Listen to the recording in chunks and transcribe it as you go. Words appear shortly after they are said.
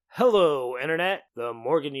Hello, Internet. The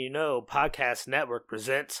Morgan You Know Podcast Network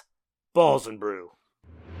presents Balls and Brew.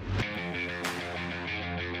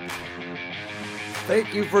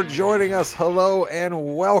 Thank you for joining us. Hello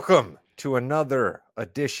and welcome to another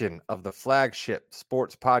edition of the flagship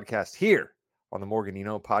sports podcast here on the Morgan You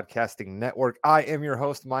Know Podcasting Network. I am your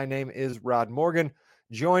host. My name is Rod Morgan.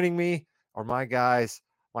 Joining me are my guys,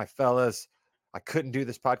 my fellas. I couldn't do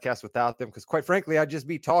this podcast without them because, quite frankly, I'd just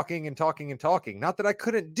be talking and talking and talking. Not that I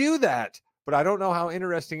couldn't do that, but I don't know how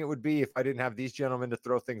interesting it would be if I didn't have these gentlemen to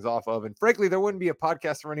throw things off of. And frankly, there wouldn't be a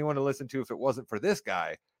podcast for anyone to listen to if it wasn't for this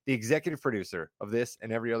guy, the executive producer of this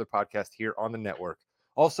and every other podcast here on the network.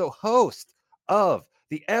 Also host of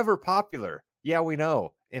the ever popular, yeah, we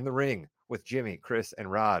know, In the Ring with Jimmy, Chris, and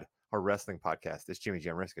Rod, our wrestling podcast. It's Jimmy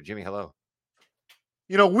Jamriska. Jimmy, hello.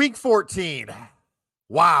 Week 14.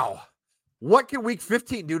 Wow. What can week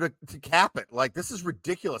 15 do to cap it? Like, this is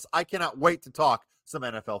ridiculous. I cannot wait to talk some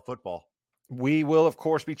NFL football. We will, of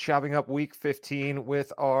course, be chopping up week 15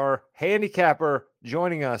 with our handicapper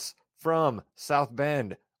joining us from South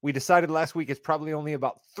Bend. We decided last week it's probably only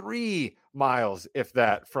about 3 miles, if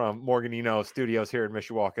that, from Morgan You Know Studios here in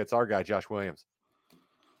Mishawaka. It's our guy, Josh Williams.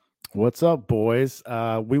 What's up, boys?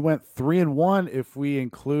 We went 3-1 if we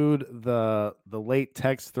include the late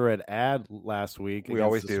text thread ad last week. We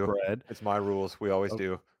always do. Spread. It's my rules. We always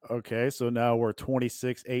do. Okay, so now we're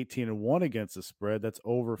 26-18-1 against the spread. That's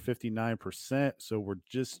over 59%. So we're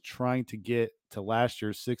just trying to get to last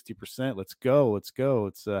year's 60%. Let's go. Let's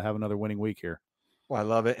have another winning week here. Well, I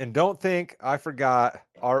love it. And don't think I forgot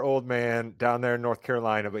our old man down there in North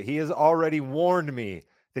Carolina, but he has already warned me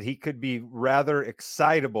that he could be rather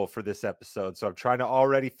excitable for this episode. So I'm trying to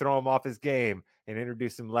already throw him off his game and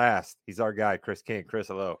introduce him last. He's our guy, Chris King. Chris,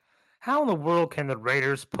 hello. How in the world can the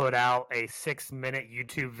Raiders put out a 6-minute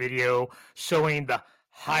YouTube video showing the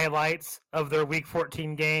highlights of their Week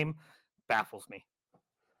 14 game? Baffles me.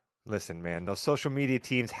 Listen, man, those social media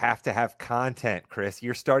teams have to have content, Chris.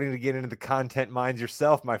 You're starting to get into the content mines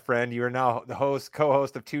yourself, my friend. You are now the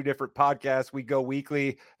co-host of 2 different podcasts. We go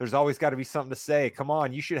weekly. There's always got to be something to say. Come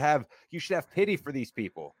on, you should have pity for these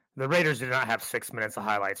people. The Raiders did not have 6 minutes of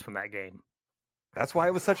highlights from that game. That's why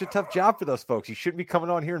it was such a tough job for those folks. You shouldn't be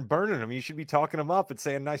coming on here and burning them. You should be talking them up and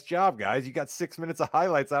saying, nice job, guys. You got 6 minutes of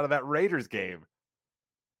highlights out of that Raiders game.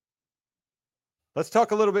 Let's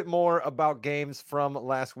talk a little bit more about games from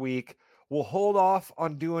last week. We'll hold off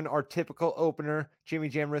on doing our typical opener, Jimmy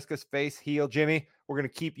Jamriska's face heel. Jimmy, we're going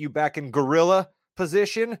to keep you back in gorilla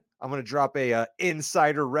position. I'm going to drop a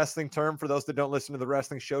insider wrestling term for those that don't listen to the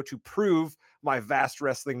wrestling show to prove my vast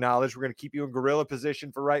wrestling knowledge. We're going to keep you in gorilla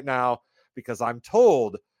position for right now because I'm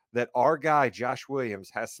told that our guy, Josh Williams,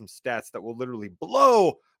 has some stats that will literally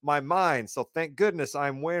blow my mind. So thank goodness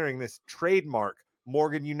I'm wearing this trademark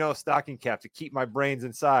Morgan You Know stocking cap to keep my brains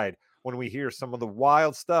inside when we hear some of the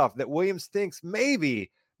wild stuff that Williams thinks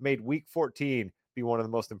maybe made week 14 be one of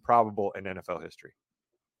the most improbable in NFL history.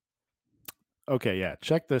 Okay, yeah,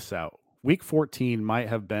 check this out. Week 14 might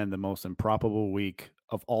have been the most improbable week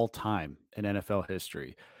of all time in NFL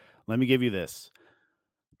history. Let me give you this.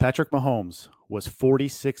 Patrick Mahomes was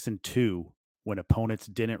 46-2 when opponents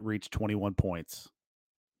didn't reach 21 points.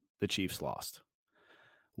 The Chiefs lost.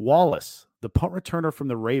 Wallace, the punt returner from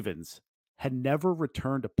the Ravens, had never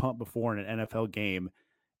returned a punt before in an NFL game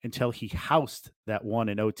until he housed that one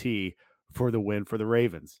in OT for the win for the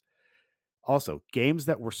Ravens. Also, games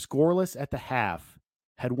that were scoreless at the half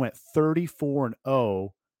had went 34-0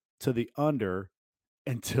 to the under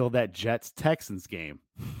until that Jets-Texans game.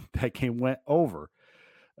 That game went over.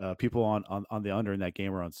 People on the under in that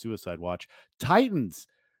game are on suicide watch. Titans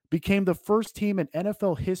became the first team in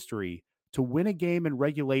NFL history to win a game in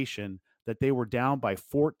regulation that they were down by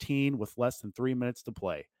 14 with less than 3 minutes to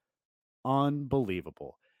play.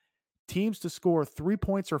 Unbelievable. Teams to score 3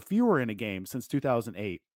 points or fewer in a game since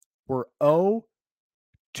 2008 were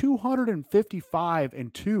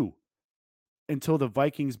 255-2 until the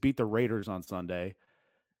Vikings beat the Raiders on Sunday.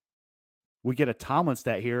 We get a Tomlin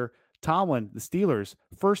stat here. Tomlin, the Steelers,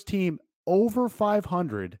 first team over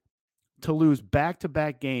 500 to lose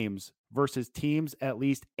back-to-back games versus teams at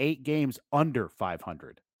least 8 games under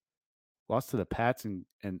 500. Lost to the Pats and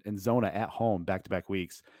Zona at home back-to-back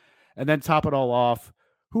weeks. And then top it all off,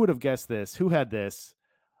 who would have guessed this? Who had this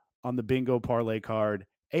on the bingo parlay card?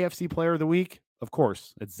 AFC Player of the Week? Of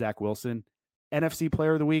course, it's Zach Wilson. NFC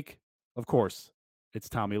Player of the Week? Of course, it's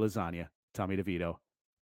Tommy Lasagna, Tommy DeVito.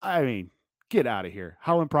 I mean, get out of here.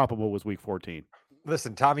 How improbable was Week 14?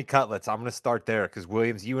 Listen, Tommy Cutlets, I'm going to start there because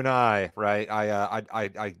Williams, you and I, right?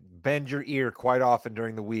 I bend your ear quite often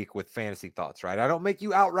during the week with fantasy thoughts, right? I don't make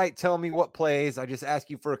you outright tell me what plays. I just ask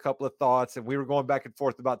you for a couple of thoughts. And we were going back and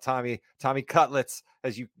forth about Tommy Cutlets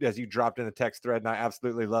as you dropped in the text thread, and I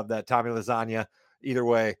absolutely love that. Tommy Lasagna, either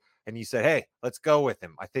way. And you said, hey, let's go with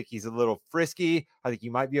him. I think he's a little frisky. I think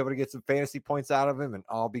you might be able to get some fantasy points out of him. And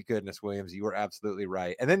I'll be goodness, Williams, you were absolutely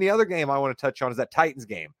right. And then the other game I want to touch on is that Titans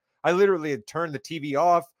game. I literally had turned the TV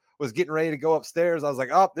off, was getting ready to go upstairs. I was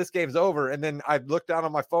like, oh, this game's over. And then I looked down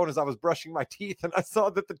on my phone as I was brushing my teeth, and I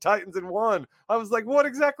saw that the Titans had won. I was like, what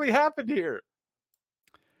exactly happened here?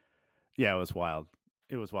 Yeah, it was wild.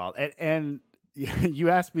 It was wild. And you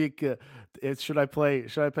asked me, should I play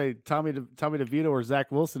Tommy DeVito or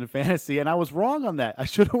Zach Wilson in fantasy? And I was wrong on that. I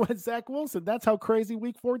should have went Zach Wilson. That's how crazy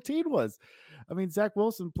Week 14 was. I mean, Zach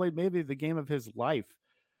Wilson played maybe the game of his life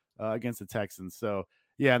against the Texans. So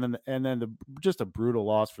yeah, and then just a brutal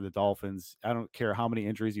loss for the Dolphins. I don't care how many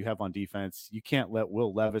injuries you have on defense. You can't let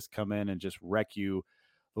Will Levis come in and just wreck you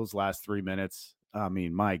those last 3 minutes. I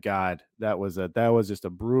mean, my God, that was just a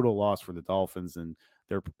brutal loss for the Dolphins, and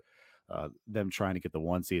they're them trying to get the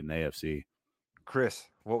 1 seed in the AFC. Chris,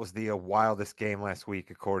 what was the wildest game last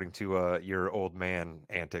week according to your old man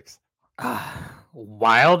antics?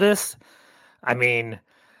 Wildest? I mean,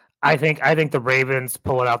 I think the Ravens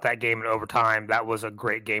pulling out that game in overtime. That was a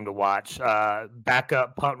great game to watch.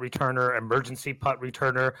 Backup punt returner, emergency punt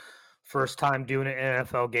returner, first time doing an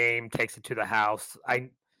NFL game, takes it to the house. I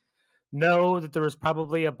know that there was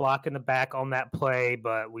probably a block in the back on that play,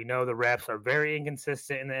 but we know the refs are very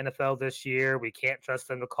inconsistent in the NFL this year. We can't trust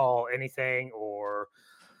them to call anything or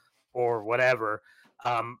whatever.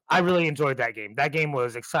 I really enjoyed that game. That game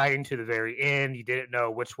was exciting to the very end. You didn't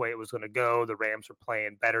know which way it was going to go. The Rams are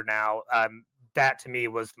playing better now. That to me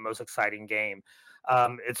was the most exciting game.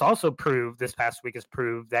 It's also proved, this past week has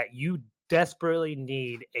proved, that you desperately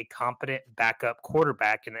need a competent backup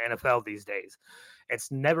quarterback in the NFL these days. It's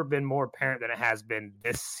never been more apparent than it has been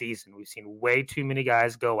this season. We've seen way too many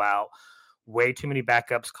guys go out, way too many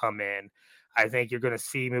backups come in. I think you're going to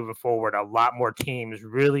see moving forward a lot more teams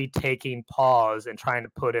really taking pause and trying to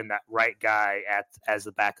put in that right guy as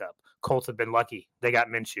the backup. Colts have been lucky. They got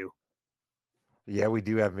Minshew. Yeah, we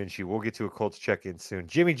do have Minshew. We'll get to a Colts check-in soon.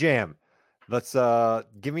 Jimmy Jam, let's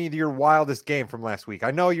give me your wildest game from last week.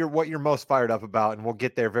 I know what you're most fired up about, and we'll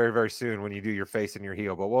get there very, very soon when you do your face and your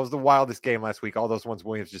heel. But what was the wildest game last week? All those ones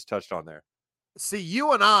Williams just touched on there. See,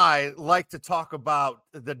 you and I like to talk about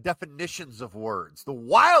the definitions of words. The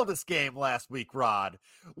wildest game last week, Rod,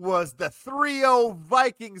 was the 3-0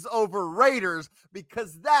 Vikings over Raiders,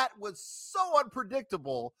 because that was so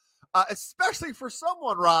unpredictable, especially for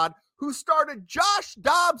someone, Rod, who started Josh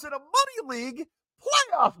Dobbs in a money league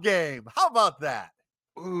playoff game. How about that?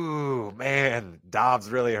 Ooh, man, Dobbs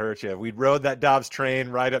really hurt you. We rode that Dobbs train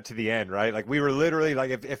right up to the end, right? Like we were literally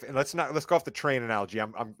like, if let's go off the train analogy.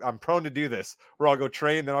 I'm prone to do this, where I'll go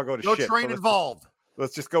train, then I'll go to ship. No train involved.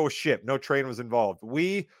 Let's just go with ship. No train was involved.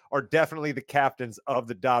 We are definitely the captains of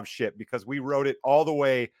the Dobbs ship because we rode it all the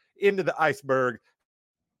way into the iceberg.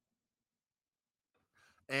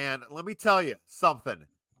 And let me tell you something.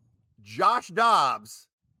 Josh Dobbs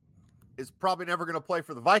is probably never going to play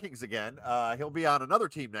for the Vikings again. He'll be on another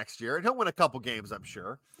team next year, and he'll win a couple games, I'm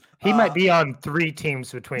sure. He might be on 3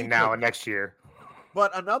 teams between now and next year.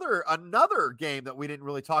 But another game that we didn't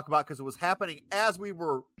really talk about because it was happening as we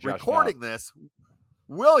were recording this,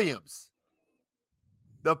 Williams,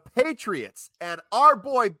 the Patriots, and our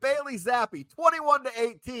boy Bailey Zappi,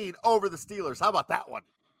 21-18 over the Steelers. How about that one?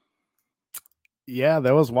 Yeah,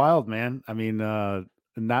 that was wild, man. I mean,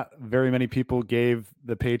 not very many people gave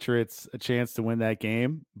the Patriots a chance to win that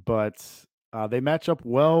game, but they match up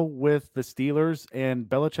well with the Steelers, and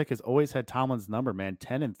Belichick has always had Tomlin's number, man.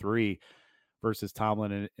 10-3 versus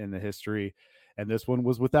Tomlin in the history, and this one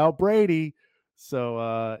was without Brady.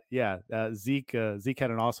 So Zeke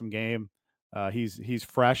had an awesome game. He's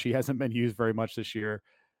fresh. He hasn't been used very much this year,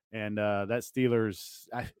 and that Steelers.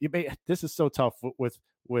 This is so tough with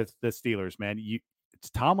the Steelers, man.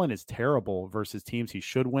 Tomlin is terrible versus teams he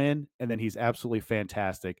should win, and then he's absolutely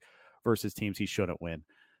fantastic versus teams he shouldn't win.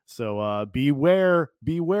 So beware,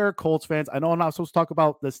 Colts fans. I know I'm not supposed to talk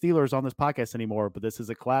about the Steelers on this podcast anymore, but this is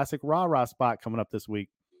a classic rah-rah spot coming up this week.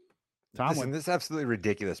 Tomlin. Listen, this is absolutely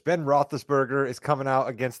ridiculous. Ben Roethlisberger is coming out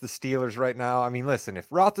against the Steelers right now. I mean, listen, if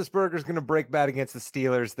Roethlisberger is going to break bad against the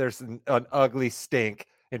Steelers, there's an ugly stink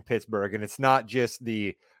in Pittsburgh, and it's not just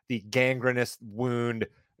the gangrenous wound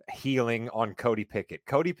healing on Cody Pickett.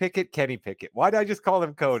 Kenny Pickett. Why did I just call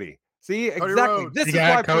him Cody? See, Cody exactly. Rhodes. This is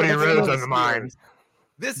why Cody Rhodes on the mind.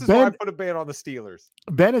 This is why I put a ban on the Steelers.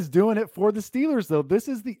 Ben is doing it for the Steelers, though. This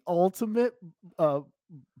is the ultimate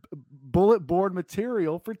bullet board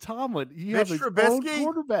material for Tomlin. He has his own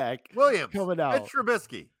quarterback Williams coming out. Mitch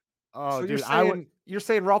Trubisky. Oh, so dude, you're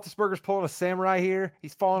saying Roethlisberger's pulling a samurai here?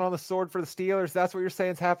 He's falling on the sword for the Steelers? That's what you're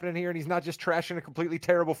saying is happening here, and he's not just trashing a completely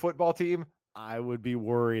terrible football team? I would be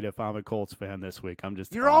worried if I'm a Colts fan this week.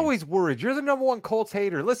 You're always worried. You're the number one Colts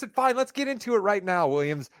hater. Listen, fine, let's get into it right now,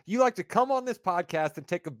 Williams. You like to come on this podcast and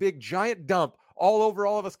take a big giant dump all over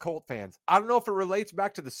all of us Colt fans. I don't know if it relates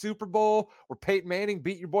back to the Super Bowl where Peyton Manning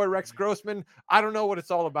beat your boy Rex Grossman. I don't know what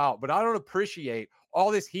it's all about, but I don't appreciate all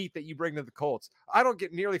this heat that you bring to the Colts. I don't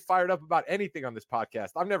get nearly fired up about anything on this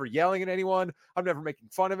podcast. I'm never yelling at anyone. I'm never making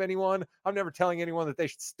fun of anyone. I'm never telling anyone that they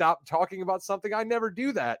should stop talking about something. I never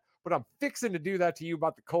do that, but I'm fixing to do that to you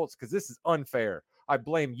about the Colts because this is unfair. I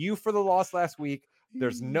blame you for the loss last week.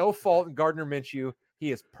 There's no fault in Gardner Minshew.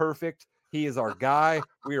 He is perfect. He is our guy.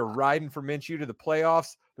 We are riding for Minshew to the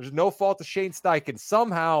playoffs. There's no fault to Shane Steichen.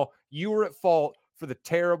 Somehow you were at fault for the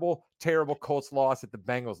terrible, terrible Colts loss at the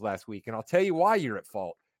Bengals last week. And I'll tell you why you're at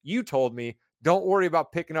fault. You told me, don't worry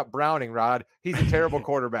about picking up Browning, Rod. He's a terrible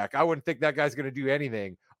quarterback. I wouldn't think that guy's going to do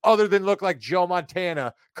anything other than look like Joe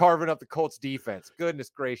Montana carving up the Colts defense. Goodness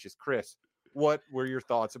gracious. Chris, what were your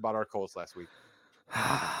thoughts about our Colts last week?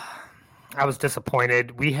 I was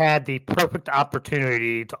disappointed. We had the perfect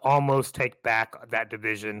opportunity to almost take back that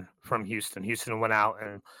division from Houston. Houston went out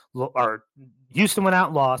and lost.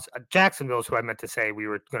 Jacksonville is who I meant to say we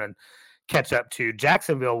were going to catch up to.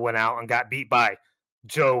 Jacksonville went out and got beat by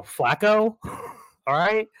Joe Flacco. All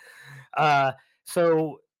right.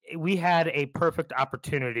 So we had a perfect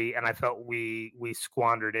opportunity, and I felt we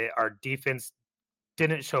squandered it. Our defense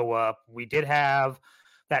didn't show up. We did have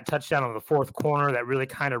that touchdown on the fourth corner that really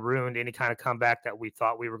kind of ruined any kind of comeback that we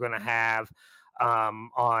thought we were going to have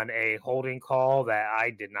on a holding call that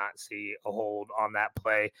I did not see a hold on that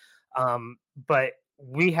play. But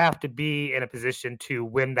we have to be in a position to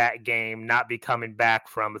win that game, not be coming back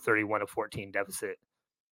from a 31-14 deficit.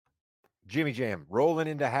 Jimmy Jam, rolling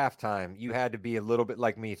into halftime, you had to be a little bit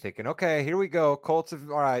like me thinking, okay, here we go. Colts, all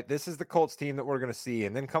right, this is the Colts team that we're going to see.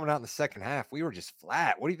 And then coming out in the second half, we were just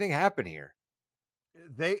flat. What do you think happened here?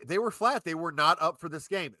 They were flat. They were not up for this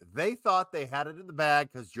game. They thought they had it in the bag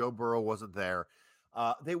because Joe Burrow wasn't there.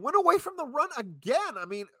 They went away from the run again. I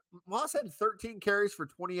mean, Moss had 13 carries for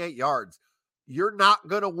 28 yards. You're not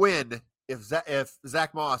going to win if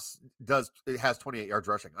Zach Moss has 28 yards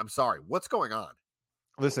rushing. I'm sorry. What's going on?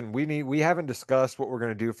 Listen, we haven't discussed what we're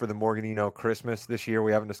going to do for the Morganino Christmas this year.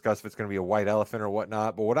 We haven't discussed if it's going to be a white elephant or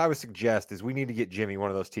whatnot. But what I would suggest is we need to get Jimmy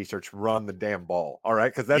one of those T-shirts, run the damn ball. All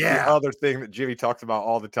right. Because that's the other thing that Jimmy talks about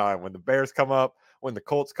all the time. When the Bears come up, when the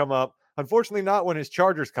Colts come up, unfortunately not when his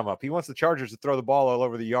Chargers come up. He wants the Chargers to throw the ball all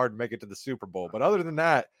over the yard and make it to the Super Bowl. But other than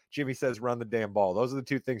that, Jimmy says run the damn ball. Those are the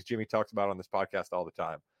two things Jimmy talks about on this podcast all the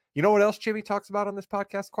time. You know what else Jimmy talks about on this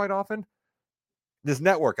podcast quite often? This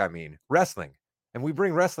network, I mean, wrestling. And we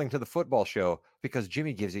bring wrestling to the football show because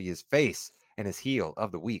Jimmy gives you his face and his heel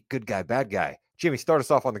of the week. Good guy, bad guy. Jimmy, start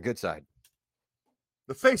us off on the good side.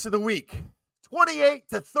 The face of the week,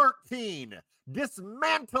 28-13,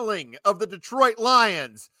 dismantling of the Detroit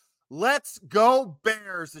Lions. Let's go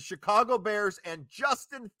Bears. The Chicago Bears and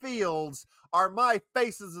Justin Fields are my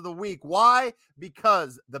faces of the week. Why?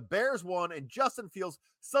 Because the Bears won and Justin Fields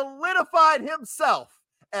solidified himself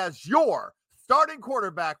as your starting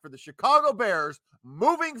quarterback for the Chicago Bears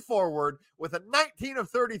moving forward with a 19 of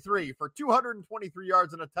 33 for 223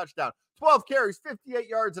 yards and a touchdown, 12 carries, 58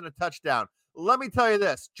 yards and a touchdown. Let me tell you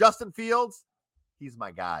this, Justin Fields, he's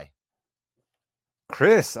my guy.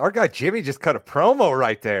 Chris, our guy Jimmy just cut a promo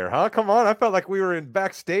right there, huh? Come on. I felt like we were in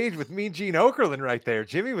backstage with Mean Gene Okerlund right there.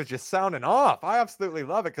 Jimmy was just sounding off. I absolutely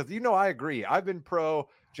love it because, I agree. I've been pro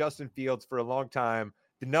Justin Fields for a long time.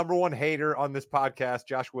 The number one hater on this podcast,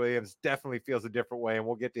 Josh Williams, definitely feels a different way, and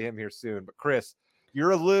we'll get to him here soon. But, Chris,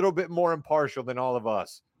 you're a little bit more impartial than all of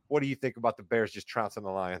us. What do you think about the Bears just trouncing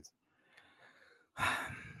the Lions?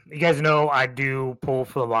 You guys know I do pull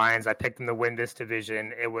for the Lions. I picked them to win this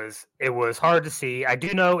division. It was hard to see. I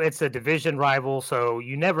do know it's a division rival, so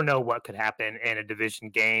you never know what could happen in a division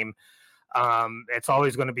game. It's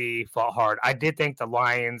always going to be fought hard. I did think the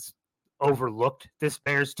Lions overlooked this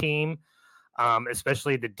Bears team.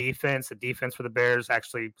 Especially the defense. The defense for the Bears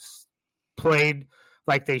actually played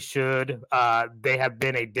like they should. They have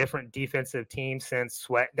been a different defensive team since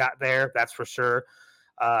Sweat got there. That's for sure.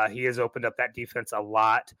 He has opened up that defense a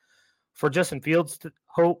lot. For Justin Fields'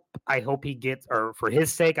 I hope he gets, or for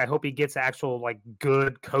his sake, I hope he gets actual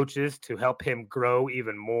good coaches to help him grow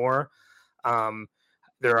even more.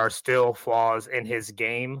 There are still flaws in his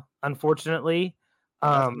game, unfortunately.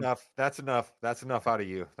 That's enough. That's enough out of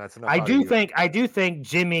you. That's enough. I out do of you. think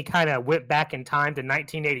Jimmy kind of went back in time to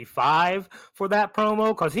 1985 for that promo,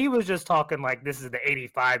 because he was just talking like this is the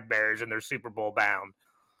 '85 Bears and they're Super Bowl bound.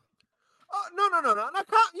 No.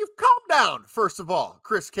 You've calmed down, first of all,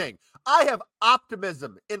 Chris King. I have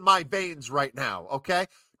optimism in my veins right now, okay?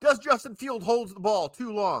 Does Justin Fields hold the ball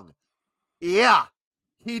too long? Yeah,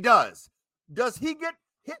 he does. Does he get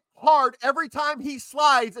hit hard every time he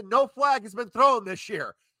slides and no flag has been thrown this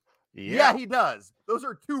year? Yeah, he does. Those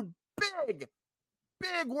are two big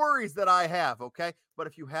worries that I have, okay? But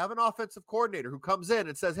if you have an offensive coordinator who comes in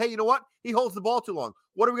and says, hey, you know what? He holds the ball too long.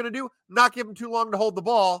 What are we going to do? Not give him too long to hold the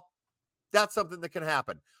ball. That's something that can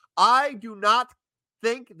happen. I do not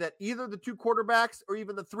think that either the two quarterbacks or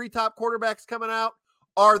even the three top quarterbacks coming out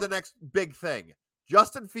are the next big thing.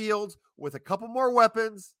 Justin Fields with a couple more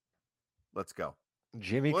weapons. Let's go.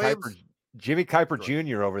 Jimmy Kiper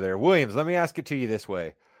Jr. over there. Williams, let me ask it to you this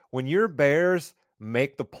way. When your Bears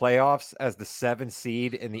make the playoffs as the 7th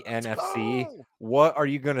seed in the NFC, what are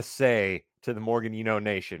you going to say to the Morgan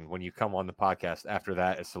Nation when you come on the podcast after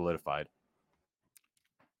that is solidified?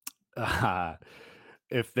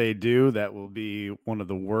 If they do, that will be one of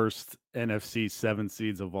the worst NFC 7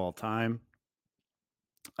 seeds of all time.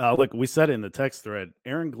 Look, we said it in the text thread,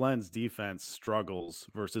 Aaron Glenn's defense struggles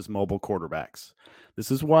versus mobile quarterbacks.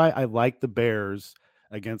 This is why I like the Bears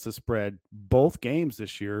against the spread both games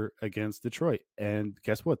this year against Detroit. And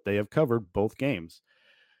guess what? They have covered both games.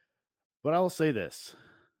 But I will say this.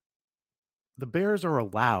 The Bears are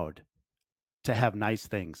allowed to have nice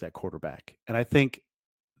things at quarterback. And I think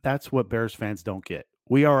that's what Bears fans don't get.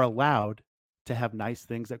 We are allowed to have nice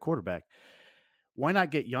things at quarterback. Why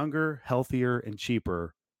not get younger, healthier, and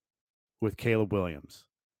cheaper with Caleb Williams?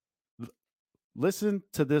 Listen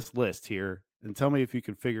to this list here and tell me if you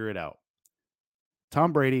can figure it out.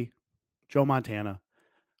 Tom Brady, Joe Montana,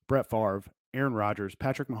 Brett Favre, Aaron Rodgers,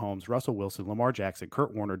 Patrick Mahomes, Russell Wilson, Lamar Jackson,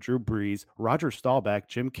 Kurt Warner, Drew Brees, Roger Staubach,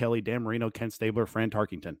 Jim Kelly, Dan Marino, Ken Stabler, Fran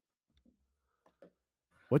Tarkington.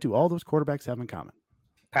 What do all those quarterbacks have in common?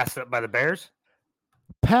 Passed up by the Bears?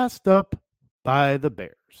 Passed up by the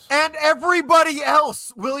Bears. And everybody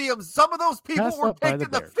else, Williams. Some of those people Passed were up by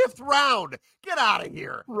picked the in the 5th round. Get out of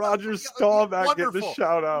here. Roger Staubach getting the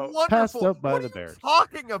shout out. Passed up by what the are Bears. You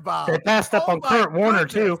talking about? They passed up on Kurt Warner,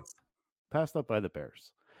 too. Passed up by the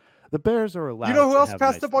Bears. The Bears are allowed. You know who else have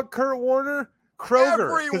passed up on Kurt Warner?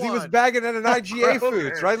 Kroger, because he was bagging at an IGA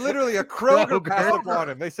Foods, right? Literally a Kroger passed up on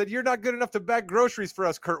him. They said, you're not good enough to bag groceries for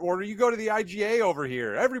us, Kurt Warner. You go to the IGA over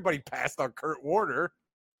here. Everybody passed on Kurt Warner.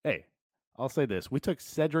 Hey, I'll say this. We took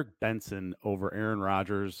Cedric Benson over Aaron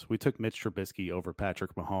Rodgers. We took Mitch Trubisky over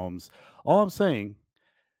Patrick Mahomes. All I'm saying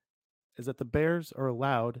is that the Bears are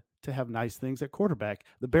allowed to have nice things at quarterback.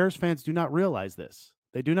 The Bears fans do not realize this.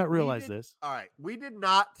 They do not realize this. All right. We did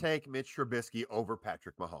not take Mitch Trubisky over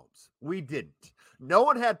Patrick Mahomes. We didn't. No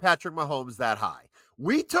one had Patrick Mahomes that high.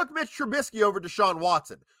 We took Mitch Trubisky over Deshaun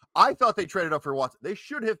Watson. I thought they traded up for Watson. They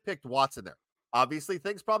should have picked Watson there. Obviously,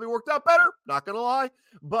 things probably worked out better. Not going to lie.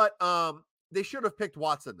 But they should have picked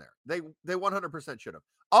Watson there. They 100% should have.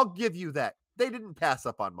 I'll give you that. They didn't pass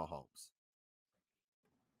up on Mahomes.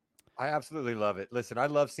 I absolutely love it. Listen, I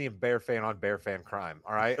love seeing Bear fan on Bear fan crime.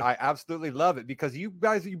 All right. I absolutely love it because you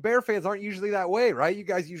Bear fans aren't usually that way, right? You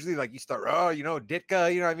guys usually you start,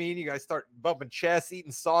 Ditka, you know what I mean? You guys start bumping chests,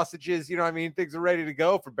 eating sausages, you know what I mean? Things are ready to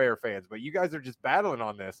go for Bear fans, but you guys are just battling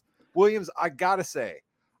on this. Williams, I got to say,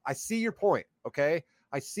 I see your point. Okay.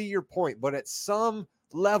 I see your point, but at some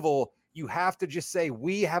level, you have to just say,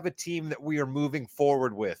 we have a team that we are moving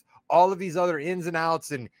forward with. All of these other ins and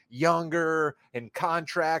outs and younger and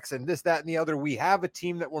contracts and this, that, and the other. We have a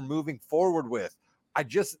team that we're moving forward with. I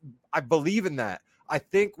believe in that. I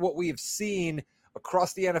think what we have seen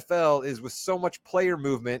across the NFL is with so much player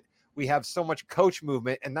movement, we have so much coach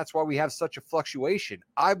movement, and that's why we have such a fluctuation.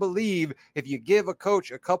 I believe if you give a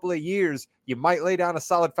coach a couple of years, you might lay down a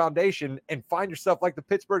solid foundation and find yourself like the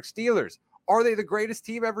Pittsburgh Steelers. Are they the greatest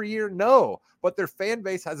team every year? No, but their fan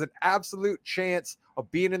base has an absolute chance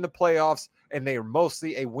of being in the playoffs, and they are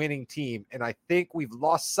mostly a winning team. And I think we've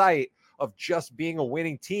lost sight of just being a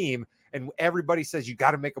winning team. And everybody says you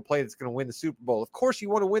got to make a play that's going to win the Super Bowl. Of course, you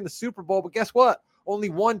want to win the Super Bowl, but guess what? Only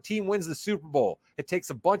one team wins the Super Bowl. It takes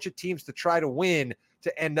a bunch of teams to try to win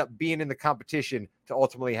to end up being in the competition to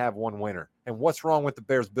ultimately have one winner. And what's wrong with the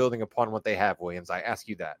Bears building upon what they have, Williams? I ask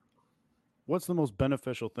you that. What's the most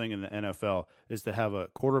beneficial thing in the NFL is to have a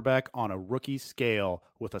quarterback on a rookie scale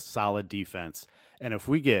with a solid defense. And if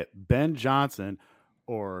we get Ben Johnson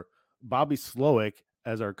or Bobby Slowick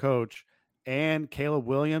as our coach and Caleb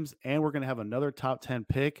Williams, and we're going to have another top 10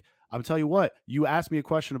 pick, I'm telling you what, you asked me a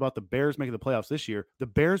question about the Bears making the playoffs this year. The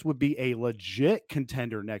Bears would be a legit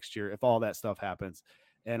contender next year if all that stuff happens.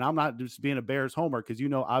 And I'm not just being a Bears homer because,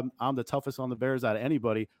 I'm the toughest on the Bears out of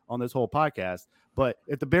anybody on this whole podcast. But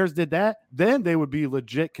if the Bears did that, then they would be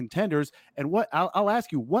legit contenders. And I'll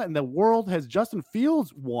ask you, what in the world has Justin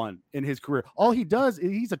Fields won in his career? All he does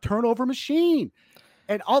is he's a turnover machine.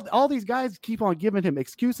 And all these guys keep on giving him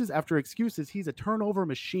excuses after excuses. He's a turnover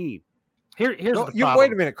machine. Here's the problem.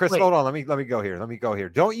 Wait a minute, Chris. Hold on. Let me go here.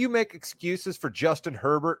 Don't you make excuses for Justin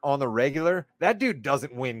Herbert on the regular? That dude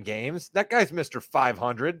doesn't win games. That guy's Mr.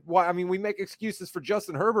 500. Why? I mean, we make excuses for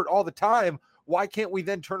Justin Herbert all the time. Why can't we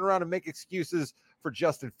then turn around and make excuses for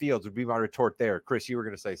Justin Fields? Would be my retort there. Chris, you were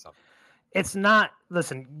going to say something. It's not.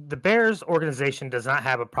 Listen, the Bears organization does not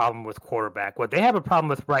have a problem with quarterback. What they have a problem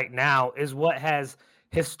with right now is what has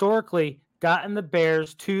historically gotten the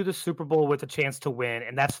Bears to the Super Bowl with a chance to win,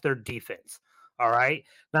 and that's their defense. All right.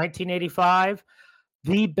 1985,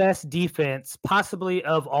 the best defense possibly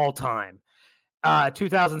of all time.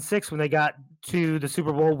 2006, when they got to the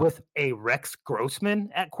Super Bowl with a Rex Grossman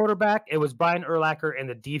at quarterback, it was Brian Urlacher and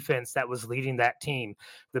the defense that was leading that team.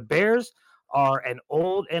 The Bears are an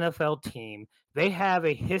old NFL team. They have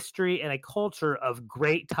a history and a culture of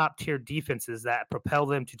great top-tier defenses that propel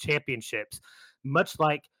them to championships, much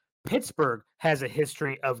like Pittsburgh has a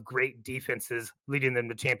history of great defenses leading them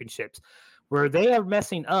to championships. Where they are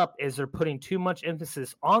messing up is they're putting too much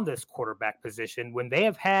emphasis on this quarterback position when they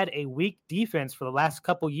have had a weak defense for the last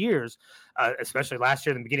couple years, especially last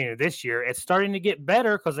year and the beginning of this year. It's starting to get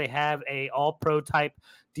better because they have a all-pro type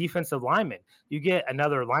defensive lineman. You get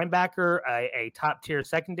another linebacker, a top-tier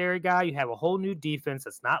secondary guy. You have a whole new defense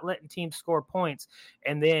that's not letting teams score points,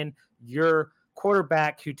 and then your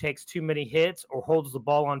quarterback who takes too many hits or holds the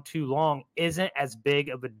ball on too long isn't as big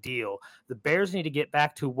of a deal. The Bears need to get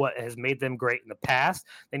back to what has made them great in the past.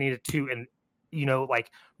 They needed to,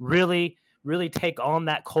 really take on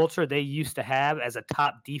that culture they used to have as a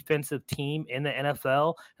top defensive team in the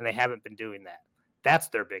NFL, and they haven't been doing that. That's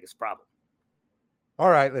their biggest problem. All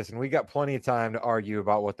right, listen, we got plenty of time to argue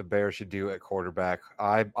about what the Bears should do at quarterback.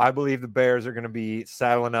 I believe the Bears are going to be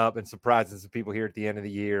saddling up and surprising some people here at the end of the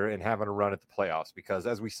year and having a run at the playoffs because,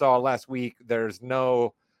 as we saw last week, there's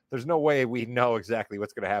no way we know exactly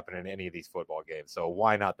what's going to happen in any of these football games. So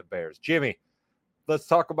why not the Bears? Jimmy, let's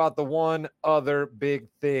talk about the one other big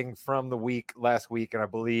thing from the week last week, and I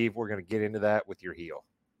believe we're going to get into that with your heel.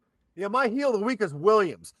 Yeah, my heel of the week is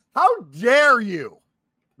Williams. How dare you?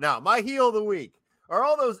 Now, my heel of the week. Are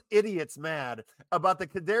all those idiots mad about the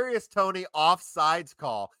Kadarius Toney offsides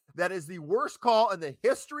call? That is the worst call in the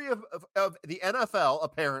history of the NFL,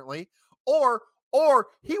 apparently. Or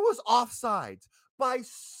he was offsides by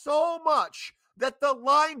so much that the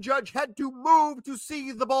line judge had to move to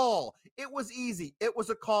see the ball. It was easy. It was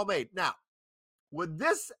a call made. Now, would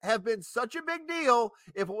this have been such a big deal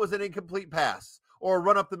if it was an incomplete pass or a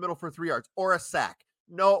run up the middle for 3 yards or a sack?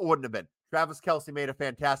 No, it wouldn't have been. Travis Kelce made a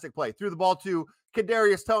fantastic play. Threw the ball to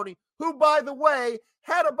Kadarius Toney, who, by the way,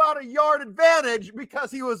 had about a yard advantage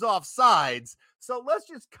because he was offsides. So let's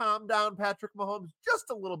just calm down Patrick Mahomes just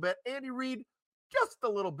a little bit. Andy Reid, just a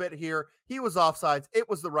little bit here. He was offsides. It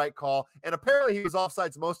was the right call. And apparently he was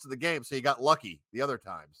offsides most of the game, so he got lucky the other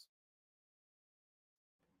times.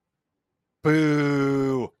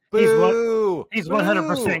 Boo. Boo. He's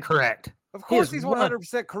 100% correct. Of course he's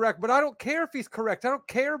 100% correct, but I don't care if he's correct. I don't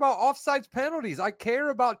care about offsides penalties. I care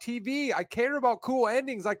about TV. I care about cool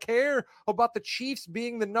endings. I care about the Chiefs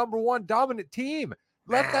being the number one dominant team.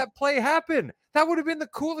 Let that play happen. That would have been the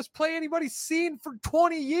coolest play anybody's seen for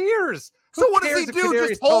 20 years. So what does he do?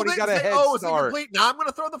 Just hold it and say, oh, it's incomplete. Now I'm going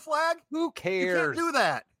to throw the flag? Who cares? You can't do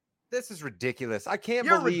that. This is ridiculous. I can't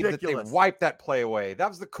believe that they wiped that play away. That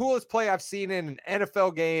was the coolest play I've seen in an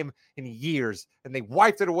NFL game in years, and they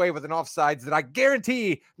wiped it away with an offsides that I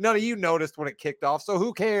guarantee none of you noticed when it kicked off, so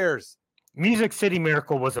who cares? Music City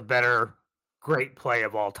Miracle was a better great play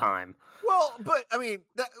of all time. Well, but, I mean,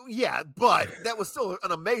 but that was still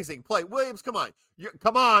an amazing play. Williams, come on.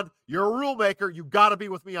 You're a rule maker. You got to be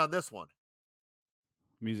with me on this one.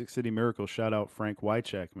 Music City Miracle, shout out Frank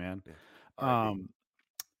Wycheck, man.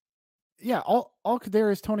 Yeah. All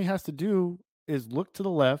Kadarius Toney has to do is look to the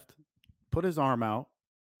left, put his arm out,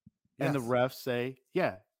 and the refs say,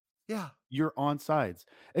 yeah, you're on sides.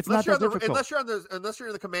 It's not that difficult. Unless you're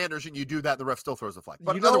in the Commanders and you do that, the ref still throws the flag.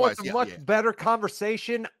 But you know what's a much better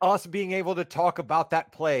conversation? Us being able to talk about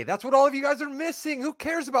that play. That's what all of you guys are missing. Who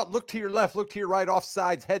cares about look to your left, look to your right,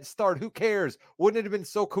 offsides, head start? Who cares? Wouldn't it have been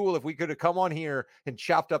so cool if we could have come on here and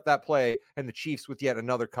chopped up that play and the Chiefs with yet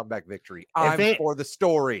another comeback victory? I'm for the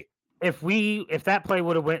story. if that play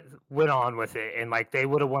would have went on with it and like they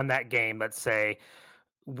would have won that game, let's say,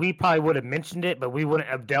 we probably would have mentioned it, but we wouldn't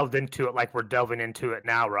have delved into it like we're delving into it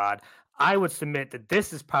now, Rod. I would submit that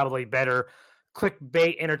this is probably better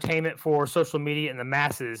clickbait entertainment for social media and the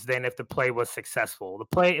masses than if the play was successful.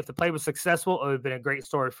 If the play was successful, it would have been a great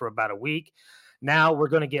story for about a week. Now we're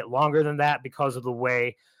going to get longer than that because of the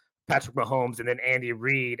way Patrick Mahomes and then Andy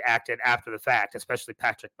Reid acted after the fact, especially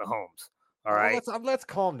Patrick Mahomes. All right. Let's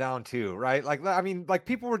calm down too, right? Like, I mean, like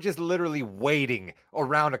people were just literally waiting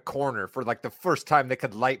around a corner for like the first time they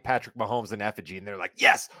could light Patrick Mahomes in effigy, and they're like,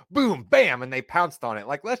 yes, boom, bam, and they pounced on it.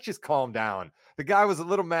 Like, let's just calm down. The guy was a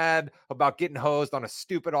little mad about getting hosed on a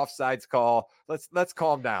stupid offsides call. Let's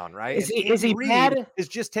calm down, right? Is he mad? Is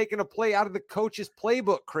just taking a play out of the coach's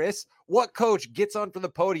playbook, Chris. What coach gets on for the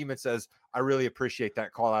podium and says, I really appreciate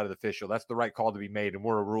that call out of the official. That's the right call to be made, and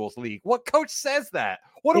we're a rules league. What coach says that?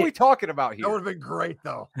 What are we talking about here? That would have been great,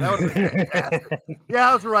 though. That would have been fantastic. Yeah,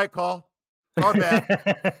 that was the right call. Our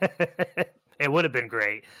bad. It would have been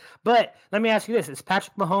great. But let me ask you this. Is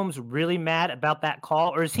Patrick Mahomes really mad about that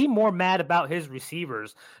call, or is he more mad about his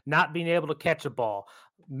receivers not being able to catch a ball,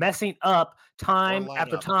 messing up time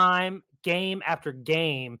after time, game after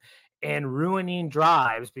game, and ruining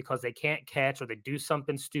drives because they can't catch or they do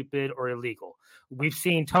something stupid or illegal? We've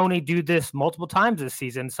seen Tony do this multiple times this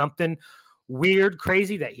season, something weird,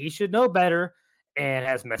 crazy that he should know better, and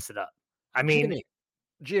has messed it up. I mean,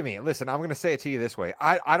 Jimmy, listen, I'm going to say it to you this way.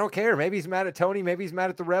 I don't care. Maybe he's mad at Tony. Maybe he's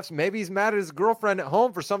mad at the refs. Maybe he's mad at his girlfriend at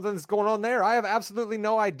home for something that's going on there. I have absolutely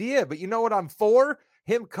no idea. But you know what I'm for?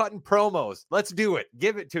 Him cutting promos. Let's do it.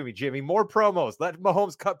 Give it to me, Jimmy. More promos. Let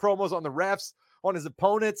Mahomes cut promos on the refs, on his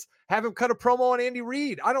opponents. Have him cut a promo on Andy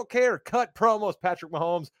Reid. I don't care. Cut promos, Patrick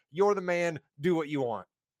Mahomes. You're the man. Do what you want.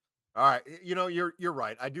 All right, you know, you're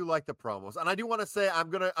right. I do like the promos, and I do want to say I'm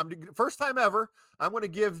first time ever. I'm gonna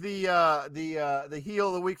give the heel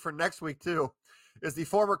of the week for next week too. Is the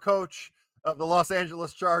former coach of the Los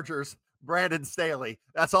Angeles Chargers, Brandon Staley.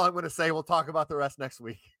 That's all I'm gonna say. We'll talk about the rest next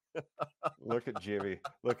week. Look at Jimmy.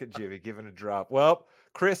 Look at Jimmy giving a drop. Well,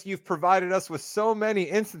 Chris, you've provided us with so many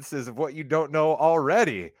instances of what you don't know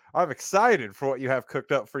already. I'm excited for what you have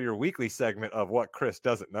cooked up for your weekly segment of what Chris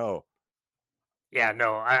doesn't know. Yeah,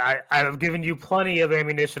 no, I've given you plenty of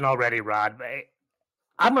ammunition already, Rod.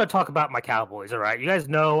 I'm going to talk about my Cowboys, all right? You guys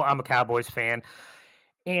know I'm a Cowboys fan.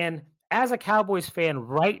 And as a Cowboys fan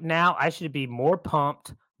right now, I should be more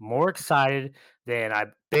pumped, more excited than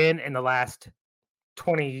I've been in the last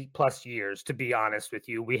 20 plus years, to be honest with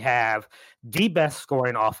you. We have the best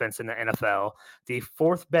scoring offense in the NFL, the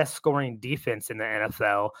fourth best scoring defense in the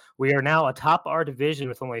NFL. We are now atop our division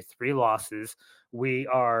with only 3 losses. We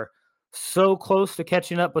are so close to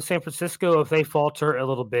catching up with San Francisco if they falter a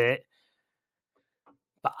little bit.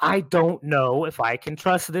 But I don't know if I can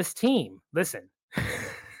trust this team. Listen,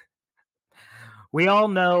 we all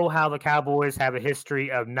know how the Cowboys have a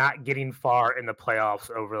history of not getting far in the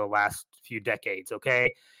playoffs over the last few decades,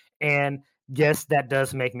 okay? And yes, that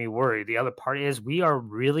does make me worry. The other part is we are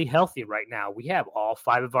really healthy right now. We have all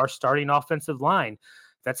 5 of our starting offensive line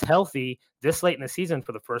that's healthy this late in the season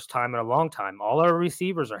for the first time in a long time. All our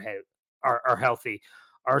receivers are healthy.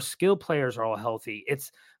 Our skill players are all healthy.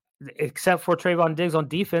 It's except for Trayvon Diggs on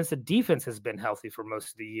defense. The defense has been healthy for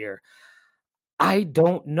most of the year. I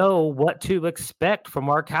don't know what to expect from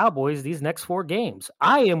our Cowboys these next 4 games.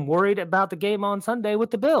 I am worried about the game on Sunday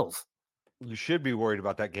with the Bills. You should be worried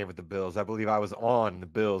about that game with the Bills. I believe I was on the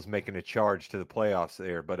Bills making a charge to the playoffs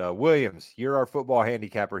there. But Williams, you're our football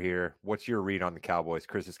handicapper here. What's your read on the Cowboys?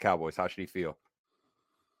 Chris's Cowboys, how should he feel?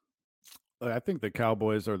 I think the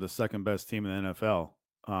Cowboys are the second best team in the NFL.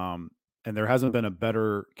 And there hasn't been a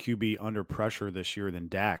better QB under pressure this year than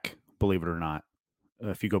Dak, believe it or not,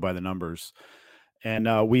 if you go by the numbers. And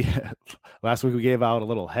we last week we gave out a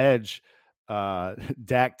little hedge,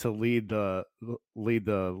 Dak to lead the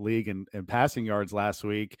league in passing yards last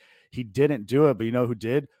week. He didn't do it, but you know who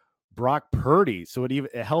did? Brock Purdy. So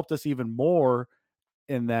it helped us even more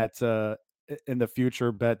in that in the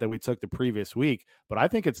future bet that we took the previous week. But I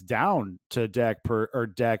think it's down to Dak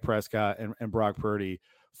Prescott and Brock Purdy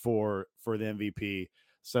for the MVP.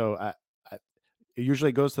 So it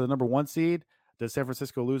usually goes to the number 1 seed. Does San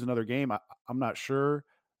Francisco lose another game? I'm not sure.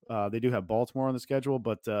 They do have Baltimore on the schedule,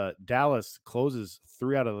 but Dallas closes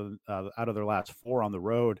 3 out of their last 4 on the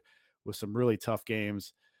road with some really tough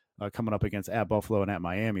games coming up against at Buffalo and at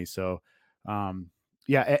Miami. So,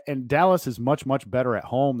 yeah, and Dallas is much, much better at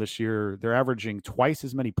home this year. They're averaging twice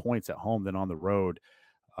as many points at home than on the road.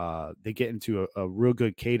 They get into a real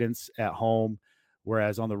good cadence at home,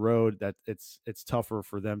 whereas on the road that it's tougher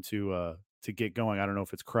for them to get going. I don't know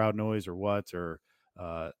if it's crowd noise or what, or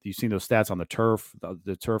You've seen those stats on the turf.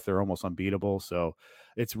 The turf, they're almost unbeatable. So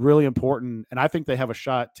it's really important. And I think they have a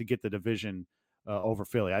shot to get the division over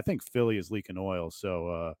Philly. I think Philly is leaking oil.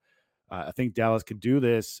 So I think Dallas could do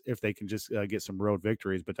this if they can just get some road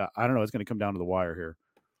victories. But I don't know. It's going to come down to the wire here.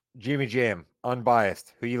 Jimmy Jam,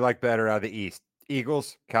 unbiased. Who you like better out of the East?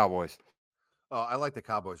 Eagles, Cowboys. Oh, I like the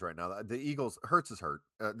Cowboys right now. The Eagles, Hurts is hurt.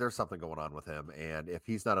 There's something going on with him. And if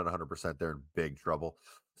he's not at 100%, they're in big trouble.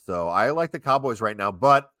 So I like the Cowboys right now.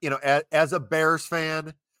 But, as a Bears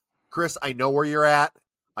fan, Chris, I know where you're at.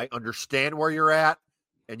 I understand where you're at.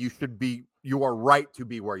 And you are right to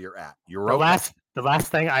be where you're at. You're The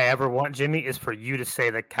last thing I ever want, Jimmy, is for you to say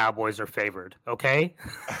the Cowboys are favored. Okay.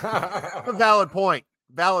 A valid point.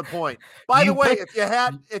 By the way, if you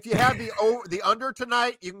had the under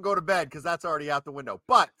tonight, you can go to bed because that's already out the window.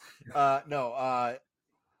 But no,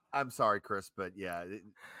 I'm sorry, Chris, but yeah.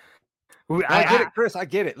 I get it, Chris. I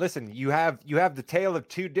get it. Listen, you have the tale of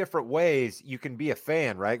two different ways you can be a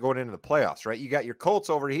fan, right? Going into the playoffs, right? You got your Colts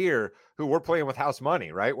over here who we're playing with house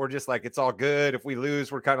money, right? We're just like, it's all good. If we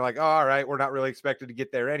lose, we're kind of like, oh, all right, we're not really expected to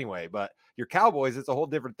get there anyway. But your Cowboys, it's a whole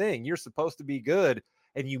different thing. You're supposed to be good,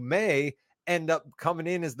 and you may end up coming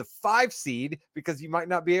in as the 5 seed because you might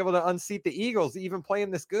not be able to unseat the Eagles even playing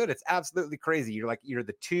this good. It's absolutely crazy. You're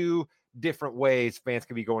the two different ways fans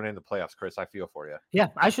can be going into the playoffs, Chris. I feel for you. Yeah,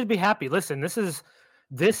 I should be happy. Listen, this is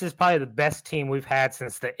probably the best team we've had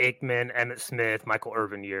since the Aikman, Emmitt Smith, Michael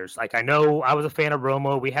Irvin years. Like, I know I was a fan of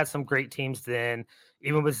Romo. We had some great teams then,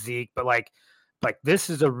 even with Zeke, but like this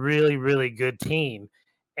is a really, really good team.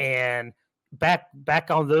 And back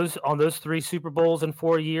on those 3 Super Bowls in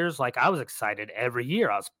 4 years, like, I was excited every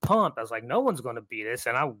year. I was pumped. I was like, no one's going to beat us.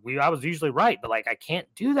 And I was usually right, but like, I can't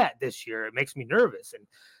do that this year. It makes me nervous. And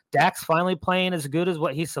Dak's finally playing as good as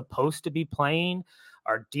what he's supposed to be playing.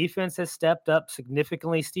 Our defense has stepped up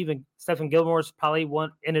significantly. Stephen Gilmore's probably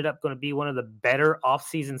ended up going to be one of the better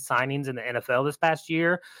offseason signings in the NFL this past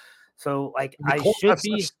year. So, like, I should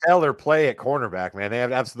be stellar play at cornerback, man. They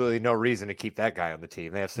have absolutely no reason to keep that guy on the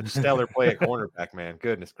team. They have such stellar play at cornerback, man.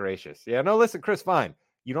 Goodness gracious. Yeah, no, listen, Chris, fine.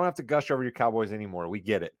 You don't have to gush over your Cowboys anymore. We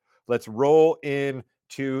get it. Let's roll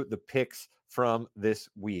into the picks from this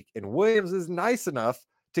week. And Williams is nice enough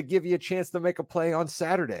to give you a chance to make a play on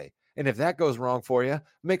Saturday. And if that goes wrong for you,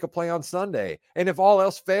 make a play on Sunday. And if all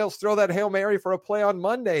else fails, throw that Hail Mary for a play on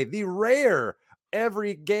Monday. The rare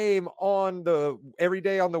every day on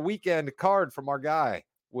the weekend card from our guy,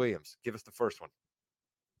 Williams. Give us the first one.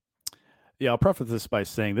 Yeah, I'll preface this by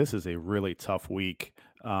saying this is a really tough week.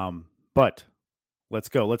 But let's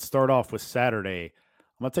go. Let's start off with Saturday.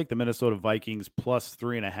 I'm going to take the Minnesota Vikings plus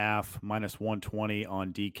 3.5, minus 120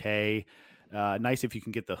 on DK. Nice if you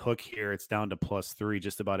can get the hook here. It's down to plus 3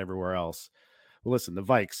 just about everywhere else. Well, listen, the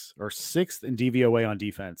Vikes are 6th in DVOA on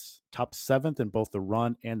defense, top 7th in both the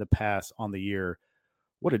run and the pass on the year.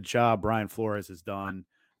 What a job Brian Flores has done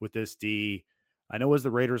with this D. I know it was the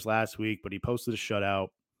Raiders last week, but he posted a shutout.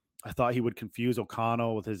 I thought he would confuse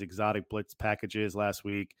O'Connell with his exotic blitz packages last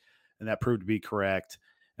week, and that proved to be correct.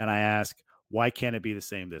 And I ask, why can't it be the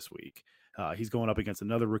same this week? He's going up against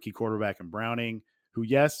another rookie quarterback in Browning, who,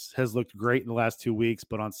 yes, has looked great in the last 2 weeks,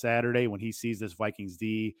 but on Saturday when he sees this Vikings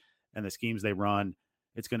D and the schemes they run,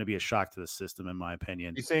 it's going to be a shock to the system, in my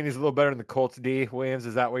opinion. You saying he's a little better than the Colts D, Williams?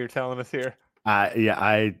 Is that what you're telling us here?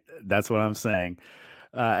 That's what I'm saying.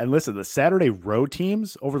 And listen, the Saturday road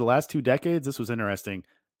teams over the last 2 decades, this was interesting,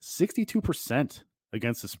 62%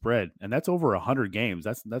 against the spread, and that's over 100 games.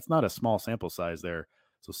 That's not a small sample size there.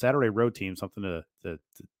 So Saturday road teams, something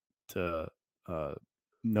to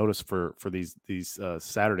notice for these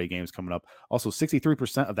Saturday games coming up. Also,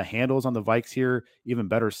 63% of the handles on the Vikes here. Even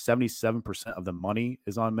better, 77% of the money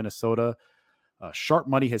is on Minnesota. Sharp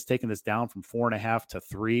money has taken this down from 4.5 to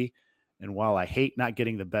 3. And while I hate not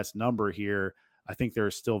getting the best number here, I think there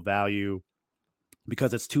is still value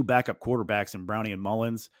because it's 2 backup quarterbacks in Browning and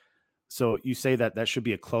Mullins. So you say that should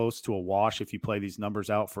be a close to a wash if you play these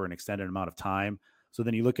numbers out for an extended amount of time. So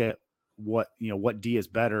then you look at what D is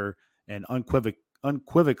better, and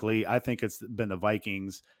unequivocally, I think it's been the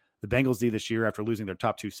Vikings. The Bengals D this year, after losing their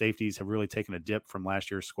top 2 safeties, have really taken a dip from last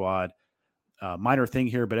year's squad. Minor thing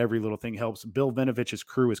here, but every little thing helps. Bill Vinovich's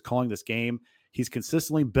crew is calling this game. He's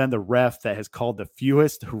consistently been the ref that has called the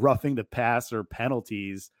fewest roughing the passer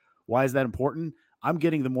penalties. Why is that important? I'm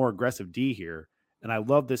getting the more aggressive D here, and I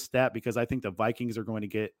love this stat because I think the Vikings are going to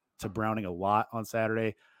get to Browning a lot on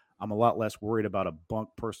Saturday. I'm a lot less worried about a bunk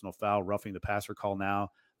personal foul roughing the passer call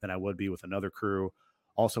now than I would be with another crew.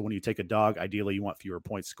 Also, when you take a dog, ideally you want fewer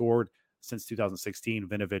points scored. Since 2016,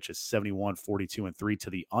 Vinovich is 71, 42, and 3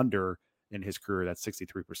 to the under in his career. That's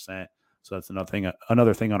 63%. So that's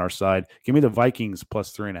another thing on our side. Give me the Vikings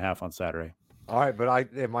plus 3.5 on Saturday. All right, but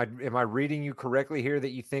am I reading you correctly here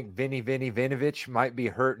that you think Vinny Vinovich might be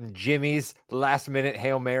hurting Jimmy's last minute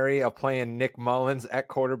Hail Mary of playing Nick Mullins at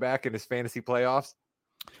quarterback in his fantasy playoffs?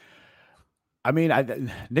 I mean,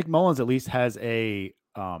 Nick Mullins at least has a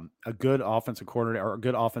good offensive coordinator or a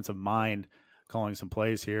good offensive mind calling some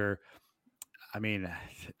plays here. I mean,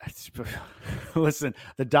 listen,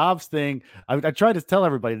 the Dobbs thing, I tried to tell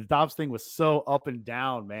everybody the Dobbs thing was so up and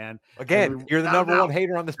down, man. Again, you're the number one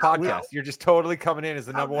hater on this podcast. You're just totally coming in as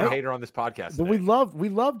the number one hater on this podcast. But we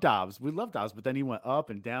love Dobbs. We love Dobbs, but then he went up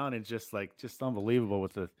and down and just unbelievable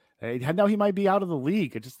with the now he might be out of the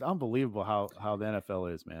league. It's just unbelievable how the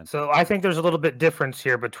NFL is, man. So I think there's a little bit difference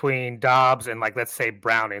here between Dobbs and let's say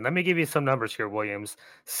Browning. Let me give you some numbers here, Williams.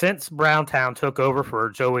 Since Browntown took over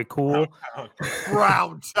for Joey Cool,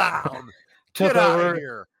 Browntown, took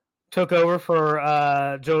over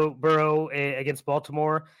for Joe Burrow against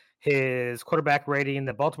Baltimore. His quarterback rating in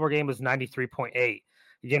the Baltimore game was 93.8.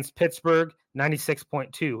 Against Pittsburgh,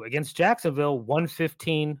 96.2. Against Jacksonville,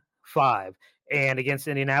 115.5. And against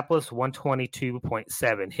Indianapolis,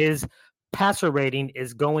 122.7. His passer rating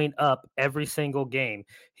is going up every single game.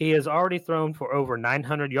 He has already thrown for over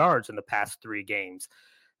 900 yards in the past 3 games.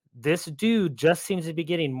 This dude just seems to be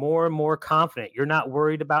getting more and more confident. You're not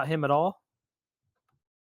worried about him at all?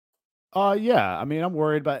 Yeah. I mean, I'm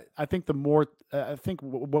worried, but I think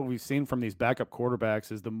what we've seen from these backup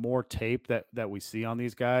quarterbacks is the more tape that we see on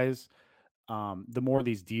these guys, the more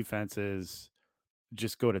these defenses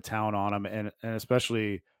just go to town on them, and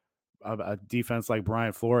especially a defense like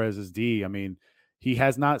Brian Flores' D. I mean, he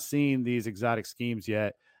has not seen these exotic schemes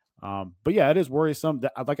yet. But yeah, it is worrisome.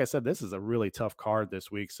 Like I said, this is a really tough card this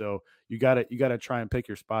week, so you gotta try and pick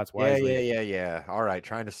your spots wisely. Yeah. All right,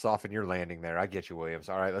 trying to soften your landing there. I get you, Williams.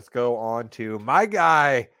 All right, let's go on to my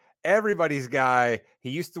guy, everybody's guy.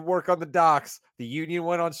 He used to work on the docks. The union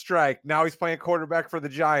went on strike. Now he's playing quarterback for the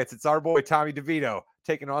Giants. It's our boy Tommy DeVito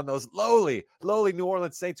taking on those lowly New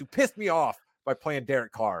Orleans Saints who pissed me off by playing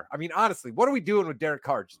Derek Carr. I mean, honestly, what are we doing with Derek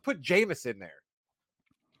Carr? Just put Jameis in there.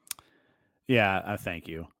 Yeah, thank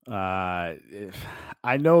you. I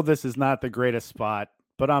know this is not the greatest spot,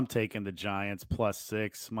 but I'm taking the Giants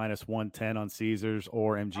 +6, -110 on Caesars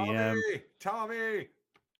or MGM. Tommy.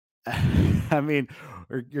 I mean,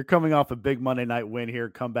 you're coming off a big Monday night win here,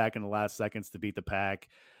 come back in the last seconds to beat the Pack.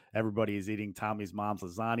 Everybody is eating Tommy's mom's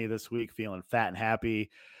lasagna this week, feeling fat and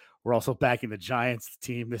happy. We're also backing the Giants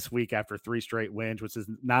team this week after 3 straight wins, which is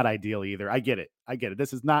not ideal either. I get it.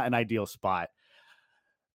 This is not an ideal spot.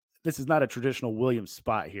 This is not a traditional Williams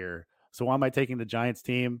spot here. So why am I taking the Giants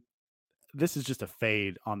team? This is just a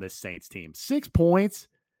fade on this Saints team. 6 points.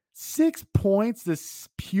 6 points this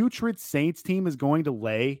putrid Saints team is going to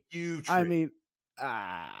lay. Putrid. I mean,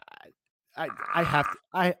 I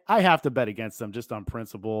have to bet against them just on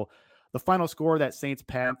principle. The final score of that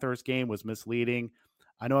Saints-Panthers game was misleading.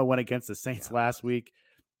 I know I went against the Saints last week,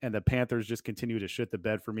 and the Panthers just continue to shit the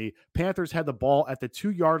bed for me. Panthers had the ball at the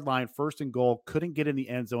 2-yard line, 1st and goal, couldn't get in the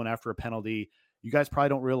end zone after a penalty. You guys probably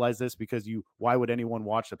don't realize this because why would anyone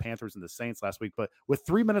watch the Panthers and the Saints last week? But with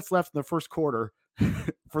 3 minutes left in the first quarter,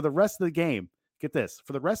 for the rest of the game, get this,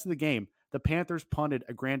 for the rest of the game, the Panthers punted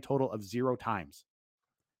a grand total of 0 times.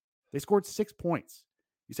 They scored 6 points.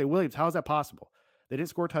 You say, Williams, how is that possible? They didn't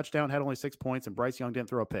score a touchdown, had only 6 points, and Bryce Young didn't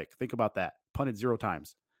throw a pick. Think about that. Punted 0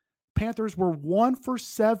 times. Panthers were 1 for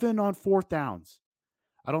 7 on 4th downs.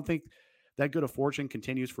 I don't think that good of fortune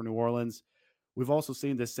continues for New Orleans. We've also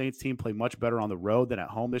seen the Saints team play much better on the road than at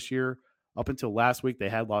home this year. Up until last week, they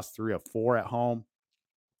had lost 3 of 4 at home.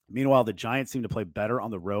 Meanwhile, the Giants seem to play better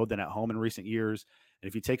on the road than at home in recent years. And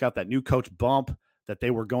if you take out that new coach bump that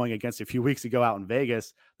they were going against a few weeks ago out in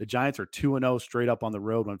Vegas, the Giants are 2-0 straight up on the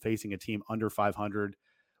road when facing a team under 500.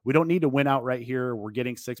 We don't need to win outright here. We're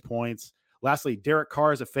getting 6 points. Lastly, Derek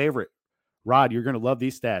Carr is a favorite. Rod, you're going to love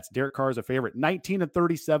these stats. Derek Carr is a favorite.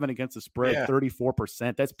 19-37 against the spread,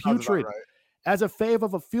 34%. That's putrid. Right. As a fave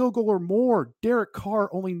of a field goal or more, Derek Carr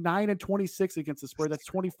only 9-26 against the spread. That's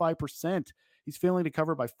 25%. He's failing to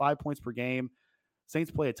cover by 5 points per game.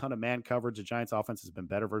 Saints play a ton of man coverage. The Giants offense has been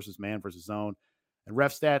better versus man versus zone. And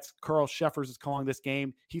ref stats, Carl Sheffers is calling this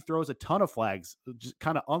game. He throws a ton of flags, just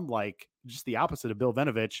kind of unlike just the opposite of Bill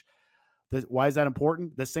Vinovich. Why is that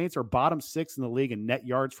important? The Saints are bottom 6 in the league in net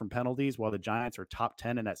yards from penalties, while the Giants are top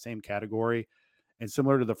 10 in that same category. And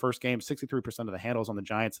similar to the first game, 63% of the handles on the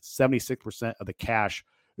Giants, 76% of the cash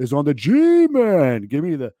is on the G-Man. Give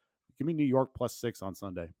me New York +6 on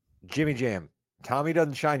Sunday. Jimmy Jam. Tommy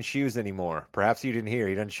doesn't shine shoes anymore. Perhaps you didn't hear.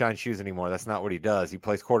 He doesn't shine shoes anymore. That's not what he does. He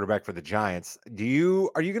plays quarterback for the Giants. Are you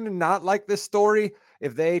going to not like this story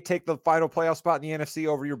if they take the final playoff spot in the NFC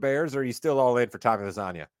over your Bears, or are you still all in for Tommy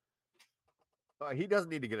Lasagna? He doesn't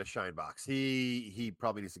need to get a shine box. He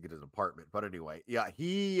probably needs to get an apartment. But anyway, yeah,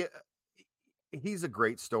 he's a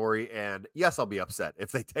great story. And yes, I'll be upset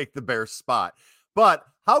if they take the Bears spot. But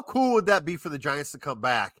how cool would that be for the Giants to come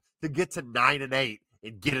back to get to 9-8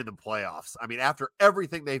 and get in the playoffs? I mean, after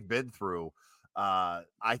everything they've been through, I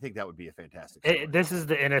think that would be a fantastic story. This is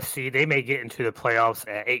the NFC. They may get into the playoffs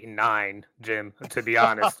at 8-9, Jim, to be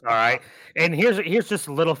honest. All right. And here's just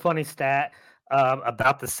a little funny stat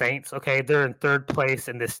about the Saints. Okay. They're in third place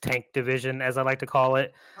in this tank division, as I like to call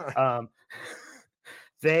it.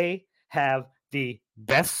 They have the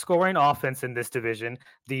best scoring offense in this division,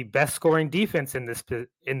 the best scoring defense in this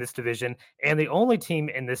division, and the only team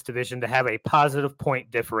in this division to have a positive point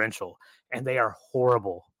differential. And they are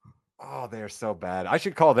horrible. Oh, they're so bad. I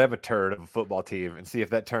should call them a turd of a football team and see if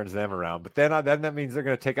that turns them around. But then that means they're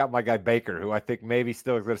going to take out my guy Baker, who I think maybe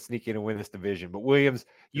still is going to sneak in and win this division. But Williams,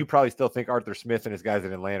 you probably still think Arthur Smith and his guys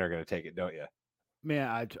in Atlanta are going to take it, don't you?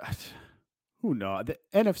 Man, who knows? The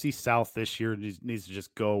NFC South this year needs to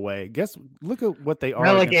just go away. Look at what they are.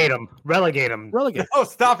 Relegate them. Oh,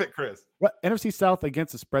 stop it, Chris. NFC South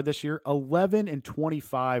against the spread this year,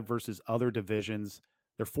 11-25 versus other divisions.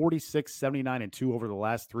 They're 46, 79, and 2 over the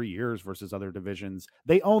last 3 years versus other divisions.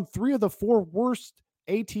 They own 3 of the 4 worst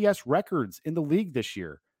ATS records in the league this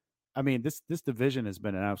year. I mean, this division has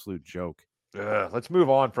been an absolute joke. Let's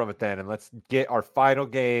move on from it then, and let's get our final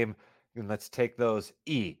game, and let's take those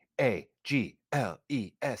EAGLES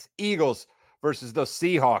Eagles versus those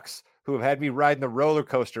Seahawks, who have had me riding the roller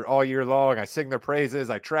coaster all year long. I sing their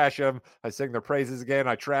praises, I trash them. I sing their praises again,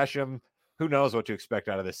 I trash them. Who knows what to expect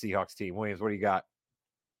out of the Seahawks team? Williams, what do you got?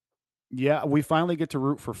 Yeah, we finally get to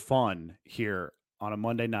root for fun here on a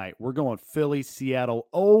Monday night. We're going Philly, Seattle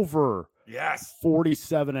over. Yes.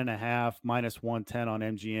 47.5 minus 110 on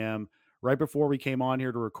MGM. Right before we came on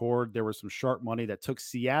here to record, there was some sharp money that took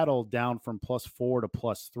Seattle down from +4 to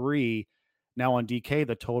 +3. Now on DK,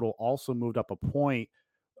 the total also moved up a point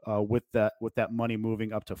with that money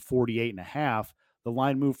moving up to 48.5. The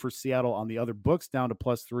line moved for Seattle on the other books down to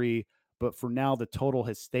 +3, but for now the total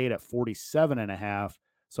has stayed at 47.5.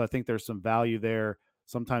 So I think there's some value there.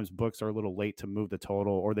 Sometimes books are a little late to move the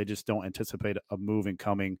total, or they just don't anticipate a move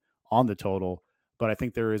coming on the total. But I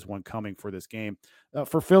think there is one coming for this game.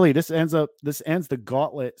 For Philly, this ends the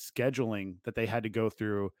gauntlet scheduling that they had to go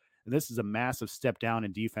through. And this is a massive step down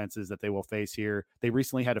in defenses that they will face here. They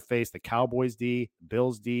recently had to face the Cowboys D,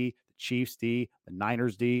 Bills D, the Chiefs D, the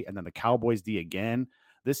Niners D, and then the Cowboys D again.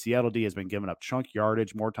 This Seattle D has been giving up chunk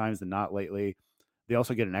yardage more times than not lately. They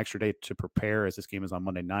also get an extra day to prepare, as this game is on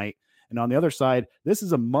Monday night. And on the other side, this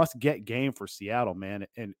is a must-get game for Seattle, man.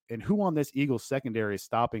 And who on this Eagles secondary is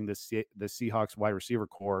stopping the Seahawks wide receiver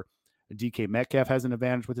core? DK Metcalf has an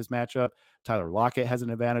advantage with his matchup. Tyler Lockett has an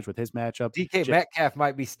advantage with his matchup. DK Metcalf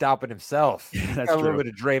might be stopping himself. That's got a true. little bit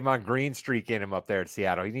of Draymond Green streak in him up there at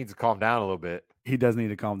Seattle. He needs to calm down a little bit. He does need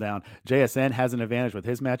to calm down. JSN has an advantage with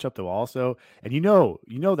his matchup, though, also. And you know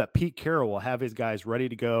that Pete Carroll will have his guys ready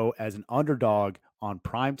to go as an underdog on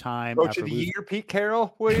prime time. Coach of the year, Pete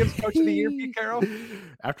Carroll. Williams, coach of the year, Pete Carroll.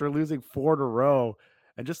 After losing 4 in a row.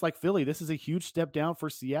 And just like Philly, this is a huge step down for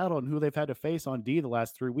Seattle and who they've had to face on D the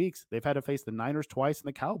last 3 weeks. They've had to face the Niners twice and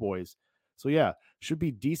the Cowboys. So, yeah, should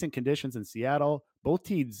be decent conditions in Seattle. Both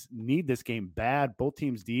teams need this game bad. Both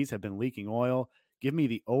teams' Ds have been leaking oil. Give me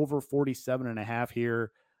the over 47.5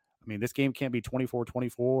 here. I mean, this game can't be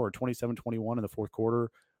 24-24 or 27-21 in the fourth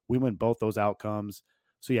quarter. We win both those outcomes.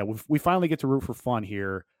 So, yeah, we finally get to root for fun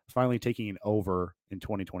here, finally taking an over in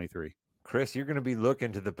 2023. Chris, you're going to be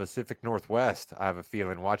looking to the Pacific Northwest, I have a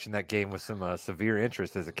feeling, watching that game with some severe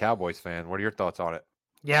interest as a Cowboys fan. What are your thoughts on it?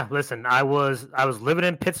 Yeah, listen, I was living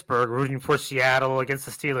in Pittsburgh rooting for Seattle against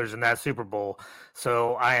the Steelers in that Super Bowl.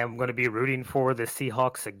 So I am going to be rooting for the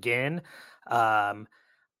Seahawks again.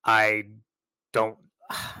 I don't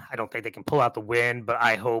think they can pull out the win, but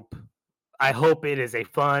I hope it is a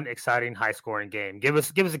fun, exciting, high-scoring game. Give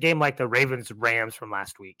us a game like the Ravens-Rams from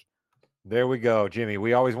last week. There we go, Jimmy.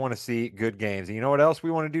 We always want to see good games. And you know what else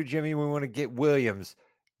we want to do, Jimmy? We want to get Williams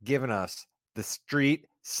giving us the street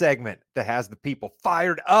segment that has the people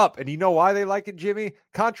fired up. And you know why they like it, Jimmy?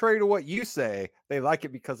 Contrary to what you say, they like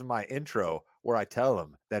it because of my intro, where I tell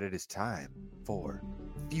them that it is time for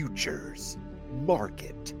Futures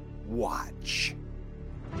Market Watch.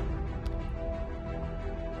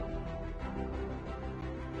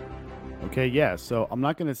 Okay, yeah. So I'm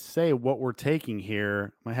not going to say what we're taking here.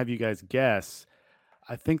 I'm going to have you guys guess.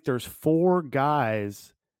 I think there's 4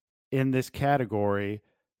 guys in this category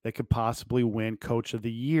that could possibly win Coach of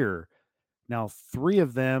the Year. Now, 3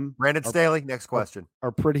 of them Brandon Staley, next question.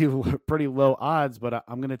 are pretty low odds, but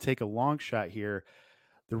I'm going to take a long shot here.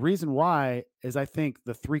 The reason why is I think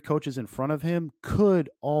the 3 coaches in front of him could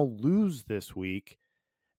all lose this week,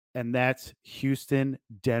 and that's Houston,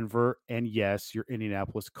 Denver, and yes, your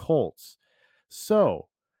Indianapolis Colts. So,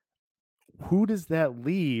 who does that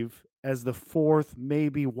leave as the 4th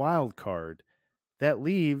maybe wild card? That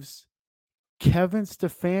leaves Kevin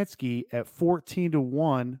Stefanski at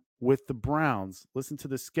 14-1 with the Browns. Listen to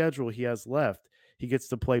the schedule he has left. He gets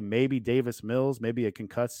to play maybe Davis Mills, maybe a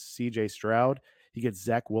concussed CJ Stroud. He gets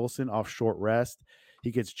Zach Wilson off short rest.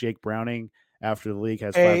 He gets Jake Browning after the league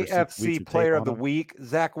has 5 or 6 weeks AFC of Player tape of the on him. Week,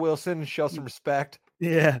 Zach Wilson. Show some respect.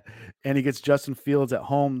 Yeah, and he gets Justin Fields at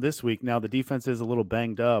home this week. Now the defense is a little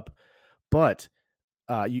banged up, but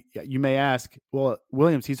you may ask, well,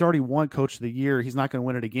 Williams, he's already won Coach of the Year. He's not going to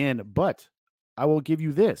win it again. But I will give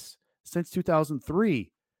you this: since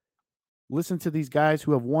 2003, listen to these guys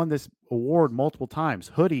who have won this award multiple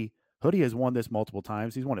times. Hoodie has won this multiple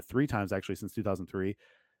times. He's won it 3 times actually since 2003.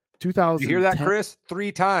 2010, You hear that, Chris?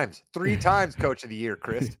 3 times. 3 times Coach of the Year,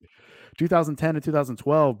 Chris. 2010 and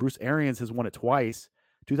 2012, Bruce Arians has won it twice.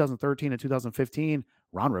 2013 and 2015,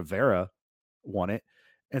 Ron Rivera won it.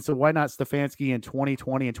 And so why not Stefanski in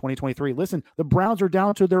 2020 and 2023? Listen, the Browns are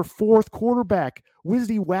down to their 4th quarterback.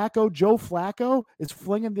 Wizzy Wacko Joe Flacco is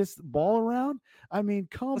flinging this ball around. I mean,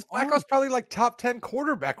 come on. Flacco's probably like top 10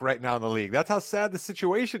 quarterback right now in the league. That's how sad the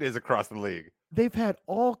situation is across the league. They've had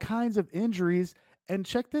all kinds of injuries. And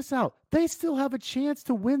check this out. They still have a chance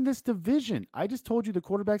to win this division. I just told you the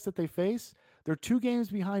quarterbacks that they face. They're 2 games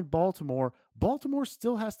behind Baltimore. Baltimore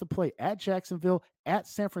still has to play at Jacksonville, at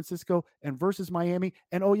San Francisco, and versus Miami.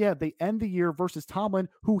 And oh yeah, they end the year versus Tomlin,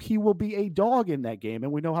 who he will be a dog in that game.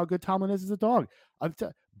 And we know how good Tomlin is as a dog.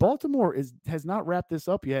 Baltimore has not wrapped this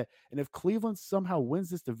up yet. And if Cleveland somehow wins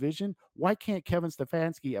this division, why can't Kevin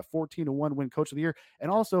Stefanski at 14-1 win Coach of the Year? And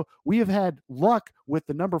also, we have had luck with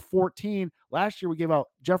the number 14. Last year, we gave out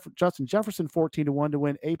Justin Jefferson 14-1 to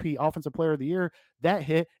win AP Offensive Player of the Year. That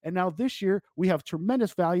hit. And now this year, we have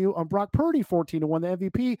tremendous value on Brock Purdy 14-1, the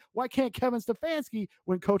MVP. Why can't Kevin Stefanski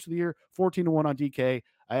win Coach of the Year 14-1 on DK?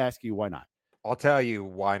 I ask you, why not? I'll tell you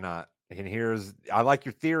why not. And I like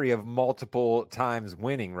your theory of multiple times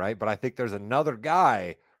winning, right? But I think there's another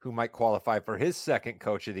guy who might qualify for his 2nd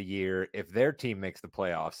Coach of the Year if their team makes the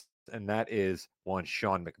playoffs, and that is one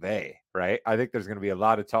Sean McVay, right? I think there's going to be a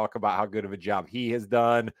lot of talk about how good of a job he has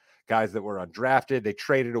done. Guys that were undrafted, they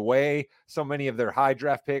traded away so many of their high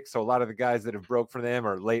draft picks. So a lot of the guys that have broke for them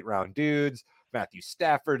are late round dudes. Matthew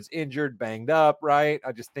Stafford's injured, banged up, right?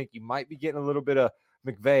 I just think you might be getting a little bit of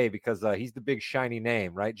McVay because he's the big shiny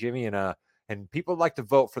name, right, Jimmy? And people like to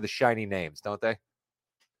vote for the shiny names, don't they?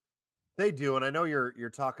 They do, and I know you're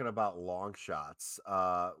talking about long shots.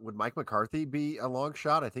 Would Mike McCarthy be a long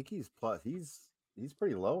shot? I think he's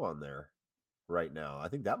pretty low on there right now. I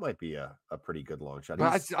think that might be a pretty good long shot.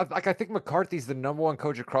 I think McCarthy's the number 1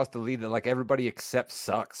 coach across the league that like everybody except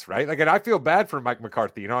sucks, right? Like, and I feel bad for Mike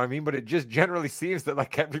McCarthy, you know what I mean? But it just generally seems that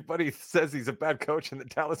like everybody says he's a bad coach and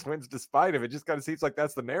that Dallas wins despite him. It just kind of seems like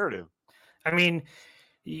that's the narrative. I mean,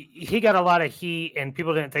 he got a lot of heat, and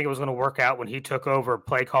people didn't think it was going to work out when he took over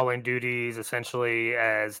play calling duties essentially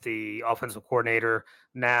as the offensive coordinator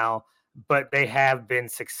now. But they have been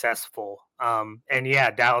successful. And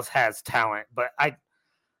yeah, Dallas has talent, but I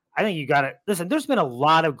think you got to listen. There's been a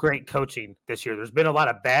lot of great coaching this year. There's been a lot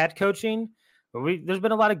of bad coaching, but there's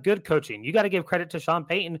been a lot of good coaching. You got to give credit to Sean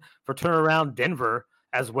Payton for turning around Denver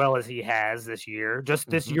as well as he has this year, just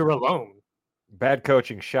this year alone. Bad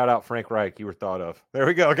coaching. Shout out Frank Reich. You were thought of. There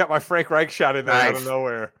we go. I got my Frank Reich shot in there out of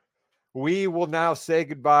nowhere. We will now say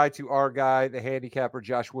goodbye to our guy, the handicapper,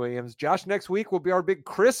 Josh Williams. Josh, next week will be our big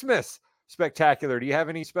Christmas spectacular. Do you have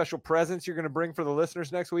any special presents you're going to bring for the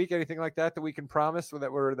listeners next week? Anything like that we can promise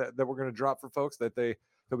that we're going to drop for folks that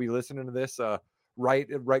they'll be listening to this right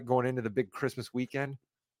going into the big Christmas weekend?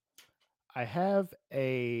 I have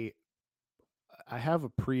a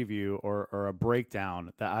preview or a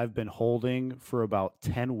breakdown that I've been holding for about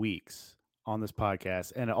 10 weeks on this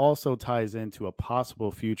podcast. And it also ties into a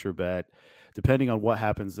possible future bet, depending on what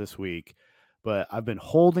happens this week. But I've been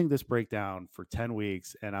holding this breakdown for 10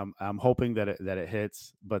 weeks, and I'm hoping that it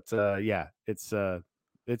hits. But yeah, it's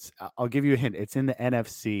I'll give you a hint. It's in the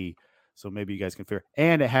NFC, so maybe you guys can figure.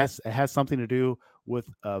 And it has something to do with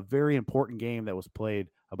a very important game that was played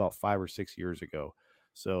about 5 or 6 years ago.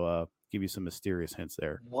 So give you some mysterious hints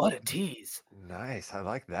there. What a tease! Nice, I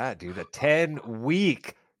like that, dude. A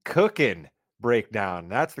 10-week cooking breakdown.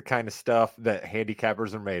 That's the kind of stuff that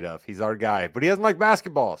handicappers are made of. He's our guy, but he doesn't like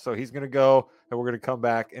basketball. So he's going to go, and we're going to come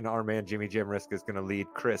back, and our man Jimmy Jamrisk is going to lead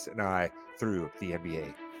Chris and I through the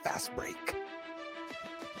NBA Fast Break.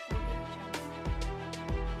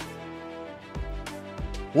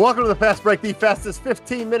 Welcome to the Fast Break, the fastest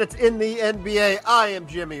 15 minutes in the NBA. I am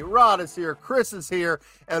Jimmy. Rod is here. Chris is here.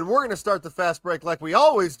 And we're going to start the Fast Break like we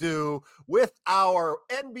always do with our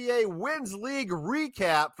NBA Wins League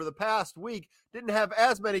recap for the past week. Didn't have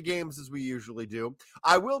as many games as we usually do.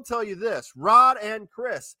 I will tell you this, Rod and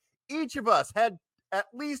Chris, each of us had at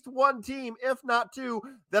least one team, if not two,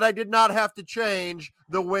 that I did not have to change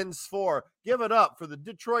the wins for. Give it up for the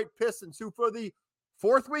Detroit Pistons, who for the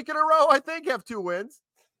fourth week in a row, I think, have 2 wins.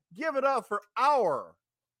 Give it up for our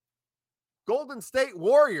Golden State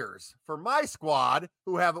Warriors, for my squad,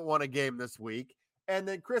 who haven't won a game this week. And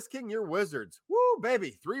then Chris King, your Wizards. Woo, baby,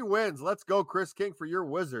 3 wins. Let's go, Chris King, for your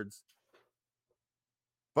Wizards.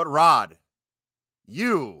 But Rod,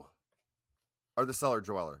 you are the cellar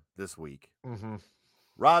dweller this week. Mm-hmm.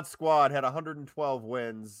 Rod's squad had 112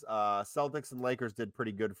 wins. Celtics and Lakers did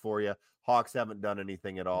pretty good for you. Hawks haven't done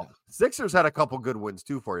anything at all. Sixers had a couple good wins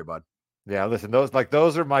too for you, bud. Yeah, listen,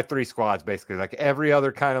 those are my 3 squads basically. Like every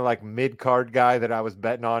other kind of like mid-card guy that I was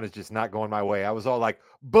betting on is just not going my way. I was all like,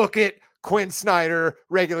 book it, Quinn Snyder,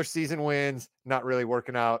 regular season wins, not really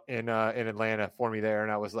working out in Atlanta for me there.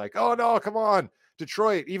 And I was like, oh no, come on,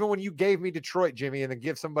 Detroit. Even when you gave me Detroit, Jimmy, and then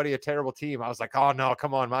give somebody a terrible team, I was like, oh no,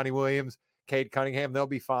 come on, Monty Williams, Cade Cunningham, they'll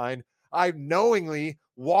be fine. I knowingly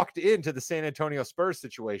walked into the San Antonio Spurs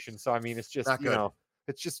situation. So I mean, it's just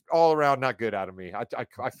it's just all around not good out of me.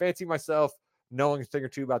 I fancy myself knowing a thing or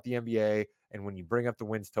two about the NBA, and when you bring up the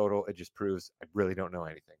wins total, it just proves I really don't know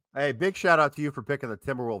anything. Hey, big shout out to you for picking the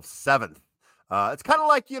Timberwolves 7th. It's kind of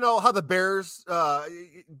like, how the Bears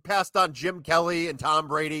passed on Jim Kelly and Tom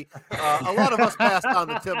Brady. A lot of us passed on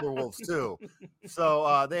the Timberwolves too.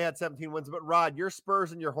 So they had 17 wins. But Rod, your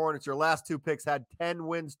Spurs and your Hornets, your last 2 picks had 10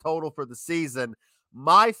 wins total for the season.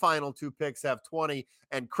 My final 2 picks have 20,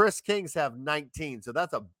 and Chris King's have 19. So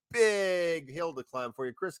that's a big hill to climb for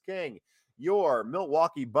you. Chris King, your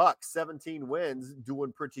Milwaukee Bucks, 17 wins,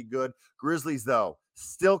 doing pretty good. Grizzlies, though,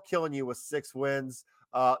 still killing you with 6 wins.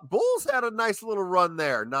 Bulls had a nice little run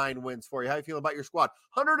there, 9 wins for you. How you feel about your squad?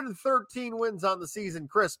 113 wins on the season.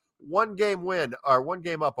 Chris, 1 game win or 1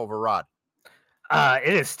 game up over Rod.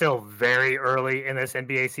 It is still very early in this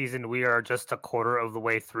NBA season. We are just a quarter of the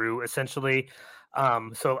way through, essentially.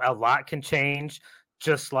 So a lot can change,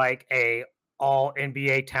 just like a all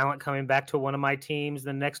NBA talent coming back to one of my teams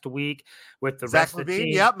the next week with the Zach rest of the Levine,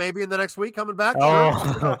 team. Yep, maybe in the next week coming back.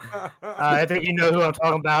 Oh, I think you know who I'm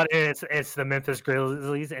talking about. It's the Memphis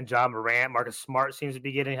Grizzlies and John Morant. Marcus Smart seems to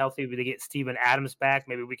be getting healthy. We get Steven Adams back.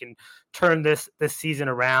 Maybe we can turn this season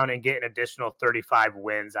around and get an additional 35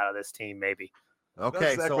 wins out of this team, maybe.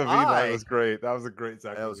 Okay, Zach so Levine, that was great. That was a great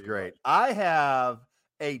Zach. That was Levine great. I have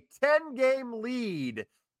a 10-game lead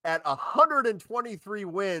at 123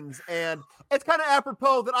 wins, and it's kind of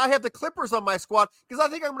apropos that I have the Clippers on my squad because I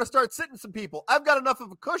think I'm going to start sitting some people. I've got enough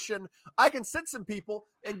of a cushion. I can sit some people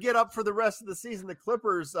and get up for the rest of the season. The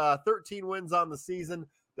Clippers, 13 wins on the season.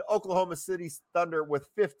 The Oklahoma City Thunder with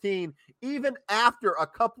 15. Even after a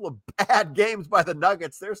couple of bad games by the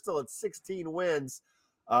Nuggets, they're still at 16 wins.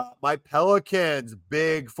 My Pelicans,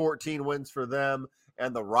 big 14 wins for them.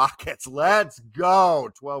 And the Rockets, let's go.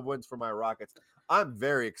 12 wins for my Rockets. I'm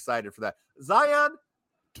very excited for that. Zion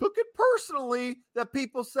took it personally that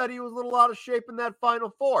people said he was a little out of shape in that Final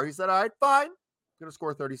Four. He said, all right, fine. I'm going to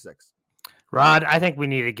score 36. Rod, I think we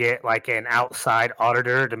need to get like an outside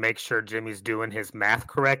auditor to make sure Jimmy's doing his math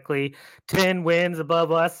correctly. 10 wins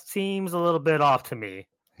above us seems a little bit off to me.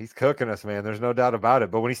 He's cooking us, man. There's no doubt about it.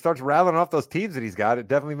 But when he starts rattling off those teams that he's got, it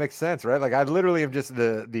definitely makes sense, right? Like I literally am just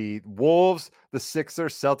the Wolves, the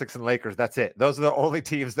Sixers, Celtics, and Lakers. That's it. Those are the only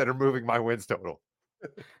teams that are moving my wins total.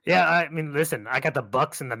 Yeah, I mean, listen, I got the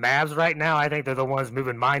Bucks and the Mavs right now. I think they're the ones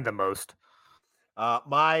moving mine the most.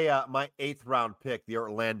 My 8th round pick, the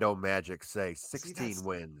Orlando Magic, say 16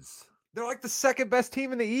 wins. They're like the second best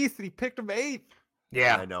team in the East, and he picked them 8th.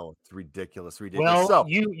 Yeah, I know, it's ridiculous. Well, so,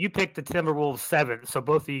 you picked the Timberwolves 7th, so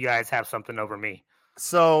both of you guys have something over me.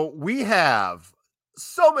 So we have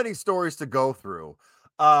so many stories to go through.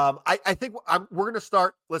 I think we're going to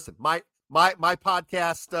start. Listen, my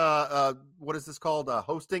podcast. What is this called?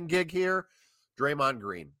 Hosting gig here. Draymond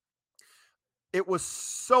Green. It was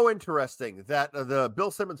so interesting that the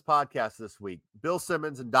Bill Simmons podcast this week, Bill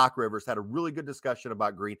Simmons and Doc Rivers had a really good discussion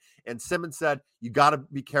about Green. And Simmons said, you got to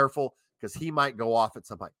be careful because he might go off at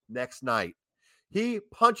some point. Next night, He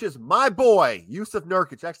punches my boy, Yusuf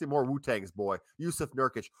Nurkic, actually more Wu-Tang's boy, Yusuf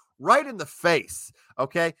Nurkic, right in the face,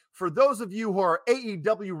 okay? For those of you who are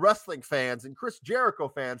AEW wrestling fans and Chris Jericho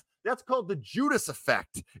fans, that's called the Judas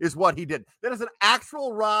effect, is what he did. That is an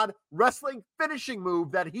actual Rod wrestling finishing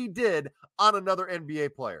move that he did on another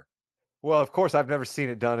NBA player. Well, of course, I've never seen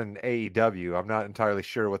it done in AEW. I'm not entirely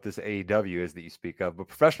sure what this AEW is that you speak of, but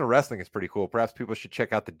professional wrestling is pretty cool. Perhaps people should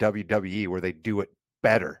check out the WWE where they do it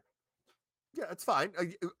better. Yeah, it's fine.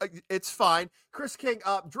 It's fine. Chris King,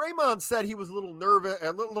 Draymond said he was a little nervous,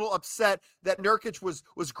 a little upset that Nurkic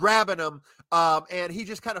was grabbing him, and he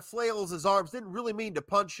just kind of flails his arms. Didn't really mean to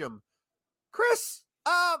punch him. Chris,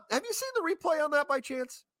 have you seen the replay on that by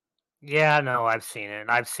chance? Yeah, no, I've seen it.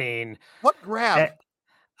 I've seen what grab.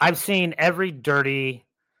 I've seen every dirty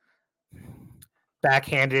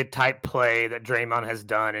backhanded type play that Draymond has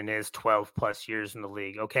done in his 12 plus years in the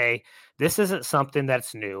league. Okay. This isn't something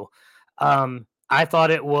that's new. I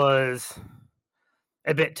thought it was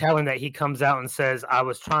a bit telling that he comes out and says, I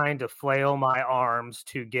was trying to flail my arms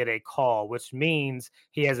to get a call, which means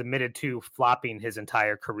he has admitted to flopping his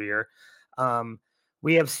entire career.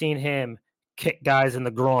 We have seen him kick guys in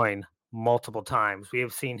the groin multiple times. We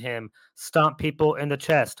have seen him stomp people in the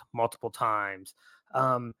chest multiple times.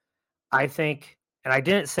 I think, and I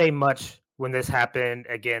didn't say much when this happened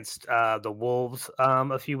against the Wolves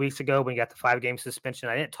a few weeks ago when he got the 5-game suspension.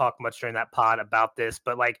 I didn't talk much during that pod about this,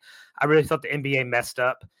 but I really thought the NBA messed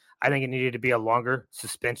up. I think it needed to be a longer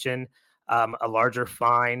suspension, a larger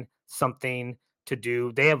fine, something to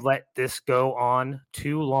do. They have let this go on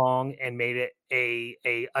too long and made it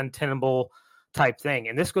a untenable type thing.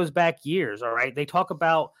 And this goes back years. All right. They talk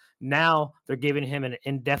about now they're giving him an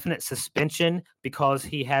indefinite suspension because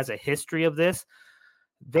he has a history of this.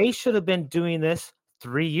 They should have been doing this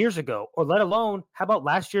 3 years ago, or let alone, how about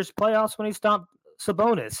last year's playoffs when he stomped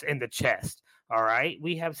Sabonis in the chest? All right.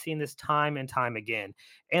 We have seen this time and time again.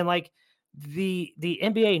 And the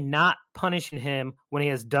NBA not punishing him when he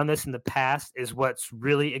has done this in the past is what's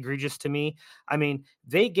really egregious to me. I mean,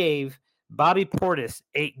 they gave Bobby Portis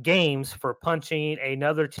 8 games for punching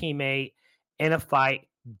another teammate in a fight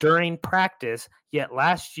during practice, yet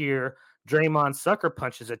last year Draymond sucker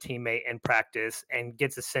punches a teammate in practice and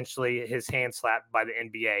gets essentially his hand slapped by the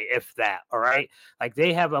NBA, if that. All right.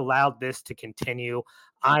 They have allowed this to continue.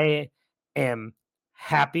 I am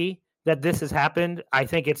happy that this has happened. I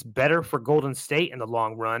think it's better for Golden State in the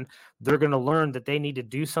long run. They're going to learn that they need to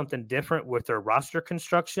do something different with their roster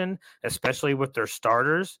construction, especially with their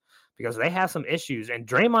starters, because they have some issues. And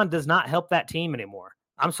Draymond does not help that team anymore.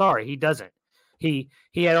 I'm sorry, he doesn't. He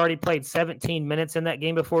had already played 17 minutes in that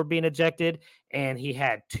game before being ejected, and he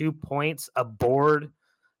had 2 points, a board,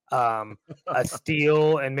 a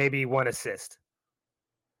steal, and maybe 1 assist.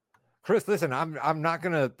 Chris, listen, I'm not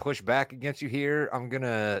going to push back against you here. I'm going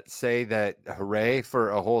to say that hooray for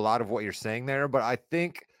a whole lot of what you're saying there, but I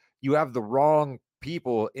think you have the wrong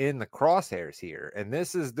people in the crosshairs here. And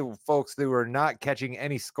this is the folks who are not catching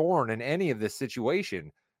any scorn in any of this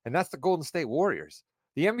situation, and that's the Golden State Warriors.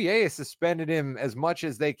 The NBA has suspended him as much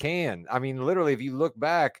as they can. I mean, literally, if you look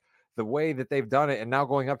back the way that they've done it and now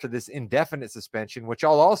going up to this indefinite suspension, which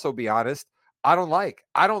I'll also be honest, I don't like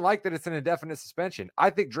that it's an indefinite suspension. I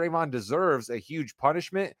think Draymond deserves a huge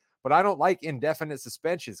punishment, but I don't like indefinite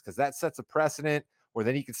suspensions because that sets a precedent where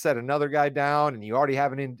then you can set another guy down and you already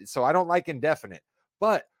have so I don't like indefinite.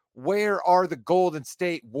 But where are the Golden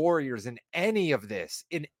State Warriors in any of this?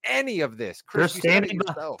 Chris,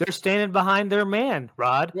 they're standing behind their man,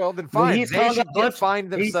 Rod. Well, then fine. They should get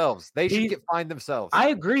fined themselves. They should get fined themselves. I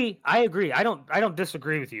agree. I don't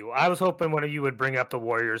disagree with you. I was hoping one of you would bring up the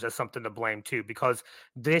Warriors as something to blame too, because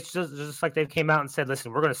it's just like they came out and said,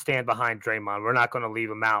 listen, we're going to stand behind Draymond. We're not going to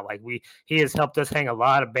leave him out. He has helped us hang a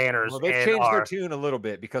lot of banners. Well, they've changed their tune a little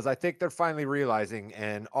bit because I think they're finally realizing,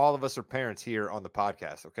 and all of us are parents here on the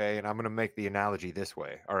podcast, okay? And I'm going to make the analogy this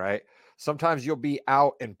way, all right? Sometimes you'll be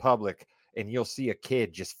out in public and you'll see a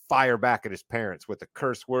kid just fire back at his parents with a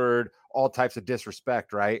curse word, all types of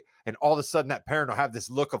disrespect, right? And all of a sudden that parent will have this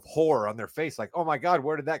look of horror on their face, like, oh my God,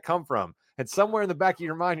 where did that come from? And somewhere in the back of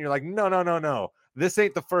your mind, you're like, no. This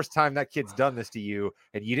ain't the first time that kid's done this to you,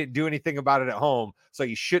 and you didn't do anything about it at home, so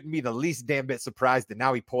you shouldn't be the least damn bit surprised that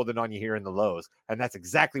now he pulled it on you here in the lows. And that's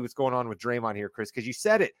exactly what's going on with Draymond here, Chris, because you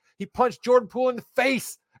said it. He punched Jordan Poole in the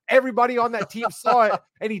face, Everybody on that team saw it,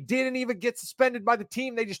 and he didn't even get suspended by the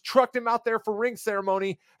team. They just trucked him out there for ring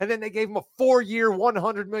ceremony, and then they gave him a 4-year,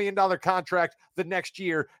 $100 million contract the next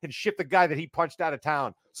year and shipped the guy that he punched out of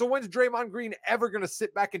town. So when's Draymond Green ever going to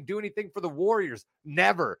sit back and do anything for the Warriors?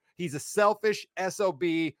 Never. He's a selfish SOB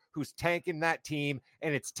who's tanking that team,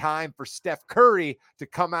 and it's time for Steph Curry to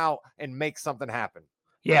come out and make something happen.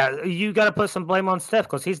 Yeah, you got to put some blame on Steph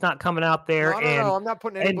because he's not coming out there. No, I'm not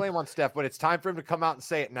putting any blame on Steph, but it's time for him to come out and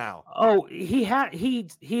say it now. Oh,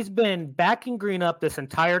 he's been backing Green up this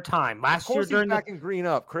entire time. Last year during backing Green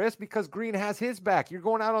up, Chris, because Green has his back. You're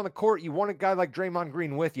going out on the court. You want a guy like Draymond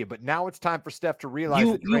Green with you, but now it's time for Steph to realize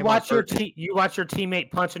you watch your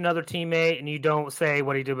teammate punch another teammate, and you don't say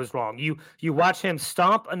what he did was wrong. You watch him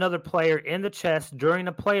stomp another player in the chest during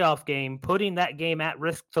a playoff game, putting that game at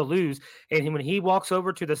risk to lose. And when he walks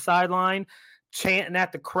over to the sideline chanting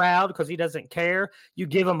at the crowd because he doesn't care, you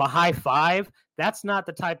give him a high five. That's not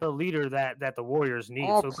the type of leader that the Warriors need.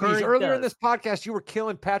 Oh, so please. Earlier in this podcast, you were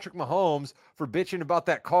killing Patrick Mahomes for bitching about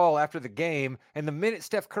that call after the game. And the minute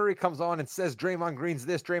Steph Curry comes on and says Draymond Green's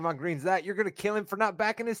this, Draymond Green's that, you're going to kill him for not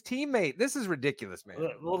backing his teammate. This is ridiculous, man.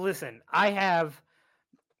 Well, listen,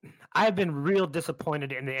 I've been real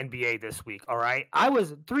disappointed in the NBA this week. All right.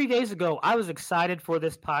 3 days ago, I was excited for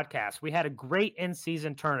this podcast. We had a great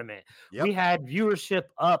in-season tournament. Yep. We had viewership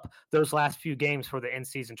up those last few games for the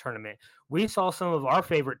in-season tournament. We saw some of our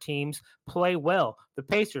favorite teams play well. The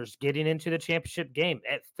Pacers getting into the championship game.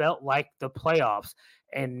 It felt like the playoffs.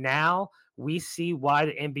 And now we see why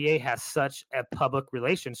the NBA has such a public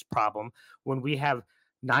relations problem when we have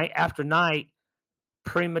night after night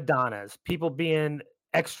prima donnas, people being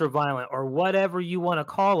extra violent or whatever you want to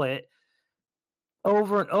call it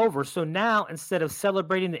over and over. So now instead of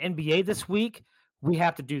celebrating the NBA this week, we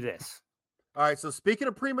have to do this. All right. So speaking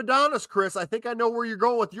of prima donnas, Chris, I think I know where you're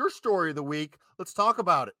going with your story of the week. Let's talk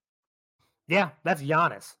about it. Yeah, that's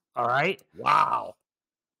Giannis. All right. Wow.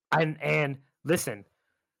 And listen,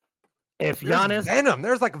 if there's Giannis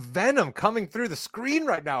there's like venom coming through the screen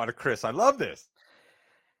right now to Chris. I love this.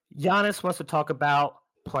 Giannis wants to talk about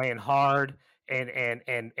playing hard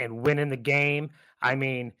and winning the game. I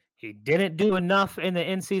mean, he didn't do enough in the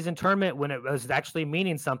in-season tournament when it was actually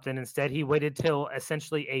meaning something. Instead, he waited till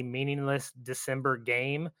essentially a meaningless December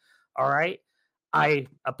game. All right. I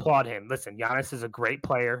applaud him. Listen, Giannis is a great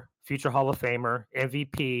player, future Hall of Famer,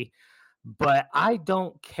 MVP, but I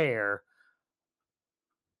don't care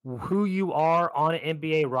who you are on an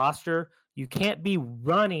NBA roster. You can't be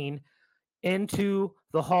running into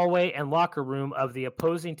the hallway and locker room of the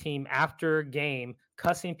opposing team after a game,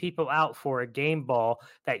 cussing people out for a game ball,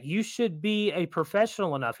 that you should be a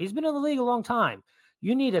professional enough. He's been in the league a long time.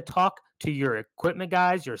 You need to talk to your equipment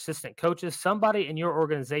guys, your assistant coaches, somebody in your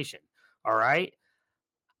organization. All right.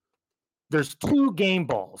 There's 2 game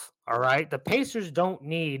balls. All right. The Pacers don't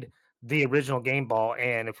need the original game ball.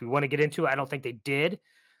 And if we want to get into it, I don't think they did.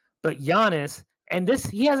 But Giannis, and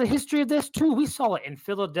he has a history of this too. We saw it in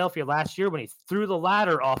Philadelphia last year when he threw the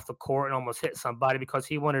ladder off the court and almost hit somebody because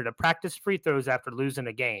he wanted to practice free throws after losing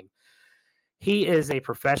a game. He is a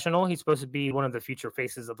professional. He's supposed to be one of the future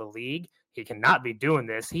faces of the league. He cannot be doing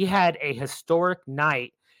this. He had a historic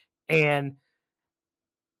night, and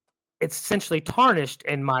it's essentially tarnished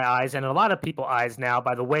in my eyes and a lot of people's eyes now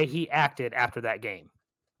by the way he acted after that game.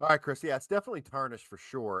 All right, Chris. Yeah, it's definitely tarnished for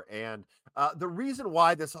sure. And the reason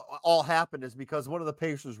why this all happened is because one of the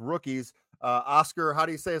Pacers rookies, Oscar, how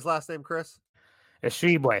do you say his last name, Chris?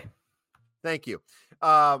 Eshibwe. Thank you.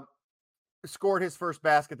 Scored his first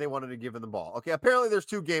basket. They wanted to give him the ball. Okay, apparently there's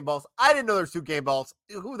 2 game balls. I didn't know there's 2 game balls.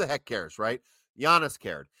 Who the heck cares, right? Giannis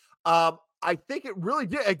cared. I think it really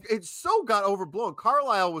did. It so got overblown.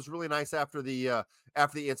 Carlisle was really nice after the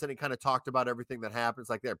incident, kind of talked about everything that happens.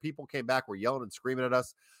 Like there, people came back, were yelling and screaming at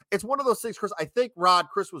us. It's one of those things, Chris. I think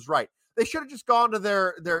Chris was right. They should have just gone to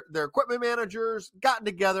their equipment managers, gotten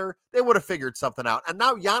together. They would have figured something out. And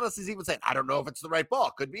now Giannis is even saying, I don't know if it's the right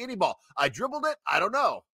ball. Could be any ball. I dribbled it. I don't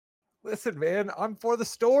know. Listen, man, I'm for the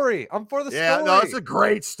story. Yeah, no, it's a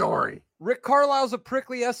great story. Rick Carlisle's a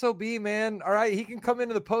prickly SOB, man. All right, he can come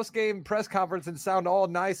into the post-game press conference and sound all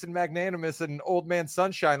nice and magnanimous and old man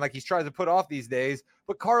sunshine like he's trying to put off these days.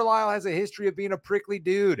 But Carlisle has a history of being a prickly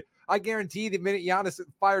dude. I guarantee the minute Giannis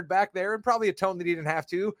fired back there, and probably a tone that he didn't have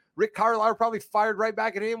to, Rick Carlisle probably fired right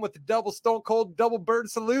back at him with the double stone cold double bird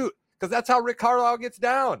salute, because that's how Rick Carlisle gets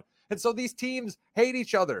down. And so these teams hate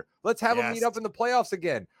each other. Let's have them meet up in the playoffs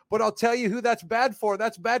again. But I'll tell you who that's bad for.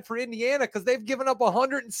 That's bad for Indiana, because they've given up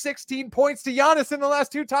 116 points to Giannis in the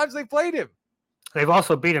last 2 times they played him. They've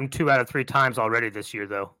also beat him 2 out of 3 times already this year,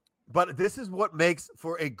 though. But this is what makes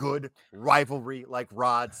for a good rivalry, like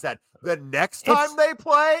Rod said. The next time they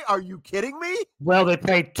play, are you kidding me? Well, they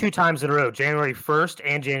played 2 times in a row, January 1st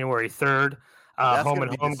and January 3rd, home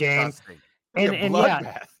and home game. And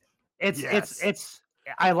bloodbath. It's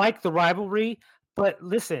I like the rivalry, but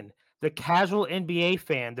listen, the casual NBA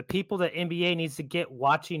fan, the people that NBA needs to get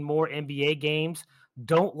watching more NBA games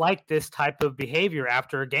don't like this type of behavior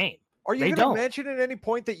after a game. Are you going to mention at any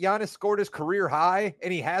point that Giannis scored his career high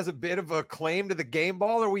and he has a bit of a claim to the game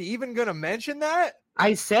ball? Are we even going to mention that?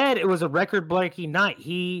 I said it was a record-breaking night.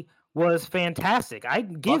 He was fantastic. I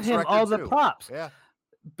give him all the props. Yeah.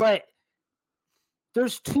 But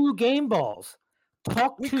there's 2 game balls.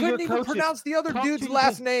 We couldn't even pronounce the other dude's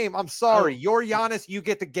last name. I'm sorry. You're Giannis. You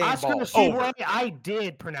get the game ball. I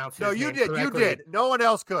did pronounce his name. No, you did. Correctly. You did. No one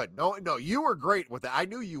else could. No, you were great with it. I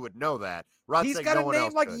knew you would know that. He's got a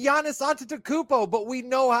name like Giannis Antetokounmpo, but we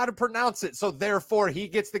know how to pronounce it. So therefore, he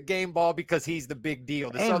gets the game ball because he's the big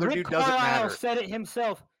deal. This other dude doesn't matter. Said it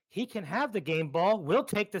himself. He can have the game ball. We'll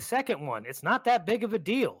take the second one. It's not that big of a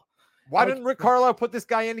deal. Why didn't Rick Carlisle put this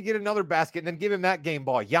guy in to get another basket and then give him that game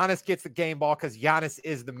ball? Giannis gets the game ball because Giannis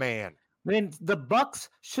is the man. Then the Bucks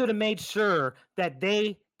should have made sure that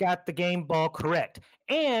they got the game ball correct.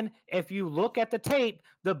 And if you look at the tape,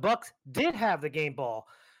 the Bucks did have the game ball.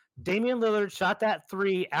 Damian Lillard shot that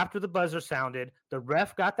 3 after the buzzer sounded. The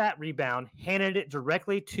ref got that rebound, handed it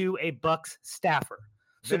directly to a Bucks staffer.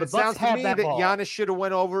 So the Bucks had that ball. Giannis should have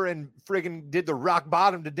went over and friggin' did the rock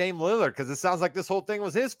bottom to Dame Lillard because it sounds like this whole thing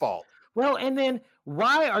was his fault. Well, and then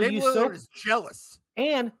why are Dame you Lillard is jealous?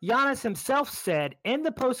 And Giannis himself said in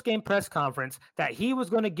the post-game press conference that he was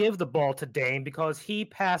going to give the ball to Dame because he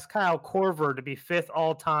passed Kyle Korver to be 5th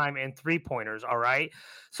all-time in 3-pointers, all right?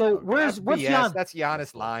 So what's Giannis? That's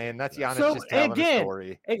Giannis lying. That's Giannis just telling a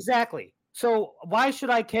story. Exactly. So why should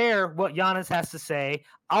I care what Giannis has to say?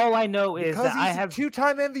 All I know is that I have a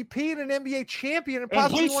 2-time MVP and an NBA champion, and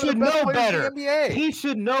possibly one of the best players in the NBA. He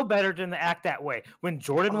should know better than to act that way. When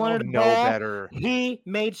Jordan wanted the ball, he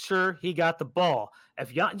made sure he got the ball.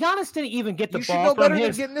 If Giannis didn't even get the ball, you should know better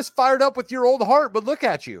than getting this fired up with your old heart. But look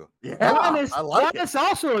at you. Yeah, Giannis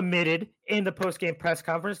also admitted in the post-game press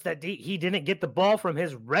conference that he didn't get the ball from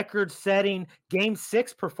his record-setting Game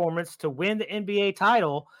 6 performance to win the NBA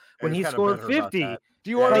title when he scored 50. Do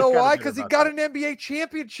you want to know why? Because he got an NBA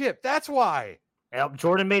championship. That's why.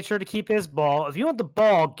 Jordan made sure to keep his ball. If you want the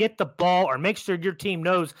ball, get the ball, or make sure your team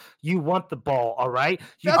knows you want the ball, all right?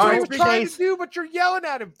 That's what he's trying to do, but you're yelling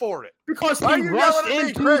at him for it. Because he rushed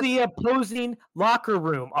into the opposing locker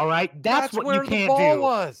room, all right? That's what you can't do. Where the ball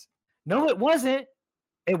was. No, it wasn't.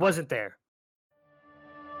 It wasn't there.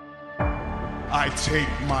 I take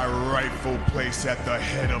my rightful place at the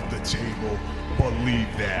head of the table. Believe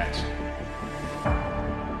that.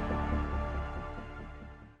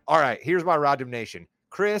 All right, here's my Rod Nation.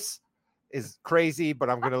 Chris is crazy, but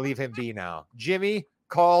I'm going to leave him be now. Jimmy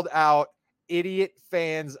called out idiot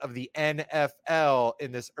fans of the NFL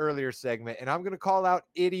in this earlier segment, and I'm going to call out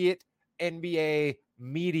idiot NBA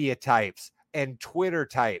media types and Twitter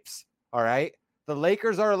types. All right? The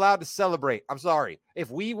Lakers are allowed to celebrate. I'm sorry.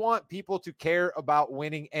 If we want people to care about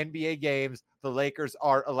winning NBA games, the Lakers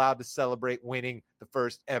are allowed to celebrate winning the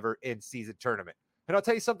first ever in-season tournament. And I'll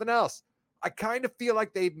tell you something else. I kind of feel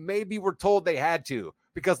like they maybe were told they had to,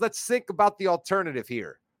 because let's think about the alternative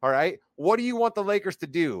here. All right. What do you want the Lakers to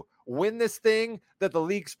do? Win this thing that the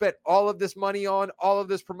league spent all of this money on, all of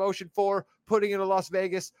this promotion for, putting into Las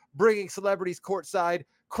Vegas, bringing celebrities courtside,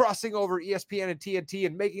 crossing over ESPN and TNT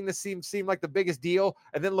and making this seem like the biggest deal.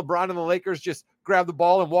 And then LeBron and the Lakers just grab the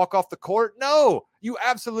ball and walk off the court. No, you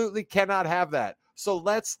absolutely cannot have that. So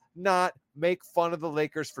let's not make fun of the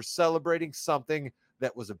Lakers for celebrating something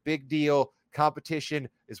that was a big deal. Competition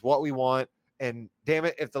is what we want. And damn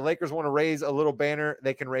it, if the Lakers want to raise a little banner,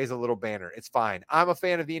 they can raise a little banner. It's fine. I'm a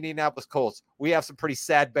fan of the Indianapolis Colts. We have some pretty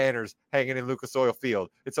sad banners hanging in Lucas Oil Field.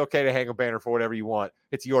 It's okay to hang a banner for whatever you want.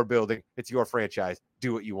 It's your building. It's your franchise.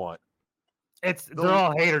 Do what you want. They're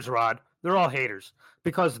all haters, Rod. They're all haters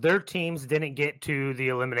because their teams didn't get to the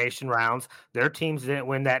elimination rounds. Their teams didn't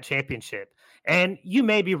win that championship. And you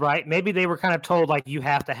may be right. Maybe they were kind of told like you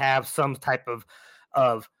have to have some type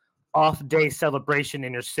of off-day celebration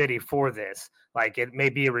in your city for this. Like it may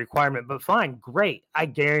be a requirement, but fine, great. I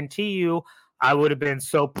guarantee you I would have been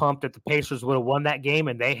so pumped if the Pacers would have won that game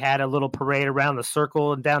and they had a little parade around the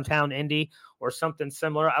circle in downtown Indy or something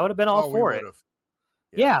similar. I would have been all for it.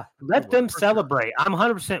 Yeah, let them celebrate. Sure. I'm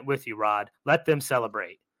 100% with you, Rod. Let them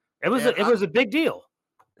celebrate. It was a big deal.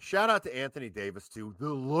 Shout out to Anthony Davis, too. The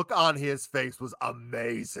look on his face was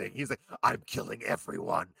amazing. He's like, I'm killing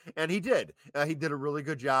everyone. And he did. He did a really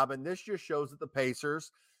good job. And this just shows that the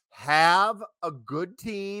Pacers, have a good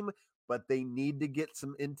team, but they need to get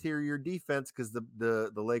some interior defense because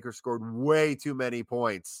the Lakers scored way too many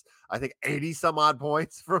points. I think 80 some odd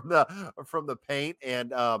points from the paint,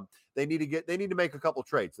 and they need to make a couple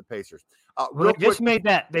trades. The Pacers. Well, they just made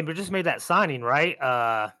that signing, right?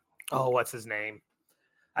 What's his name?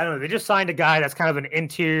 I don't know. They just signed a guy that's kind of an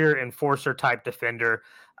interior enforcer type defender.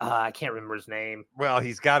 I can't remember his name. Well,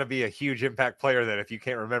 he's got to be a huge impact player then if you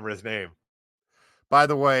can't remember his name. By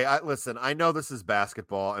the way, I know this is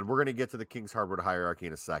basketball, and we're going to get to the Kings Hardwood hierarchy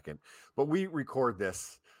in a second, but we record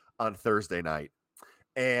this on Thursday night,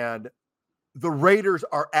 and the Raiders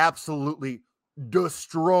are absolutely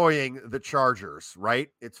destroying the Chargers, right?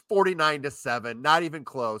 It's 49-7, not even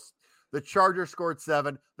close. The Chargers scored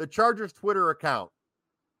 7. The Chargers Twitter account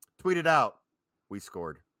tweeted out, "We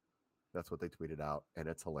scored." That's what they tweeted out, and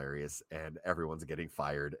it's hilarious, and everyone's getting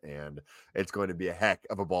fired, and it's going to be a heck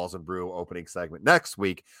of a Balls and Brew opening segment next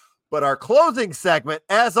week. But our closing segment,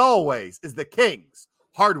 as always, is the Kings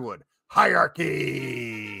Hardwood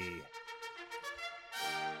hierarchy.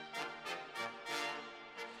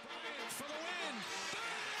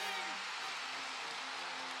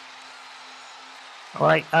 All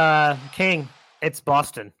right, King, it's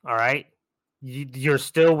Boston. All right. You're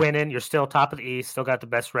still winning. You're still top of the East. Still got the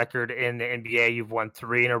best record in the NBA. You've won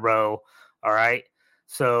 3 in a row. All right.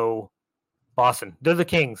 So Boston, they're the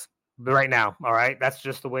Kings right now. All right. That's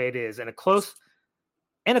just the way it is. And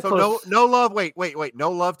no love. Wait.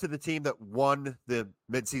 No love to the team that won the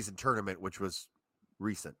midseason tournament, which was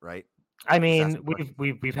recent, right? I mean,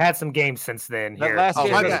 we've had some games since then. That here. last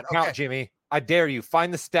game doesn't count, okay. Jimmy. I dare you,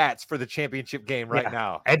 find the stats for the championship game right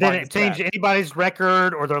now. I didn't change anybody's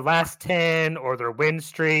record or their last 10 or their win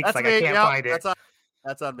streaks. That's like me. I can't find it.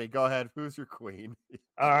 That's on me. Go ahead. Who's your queen?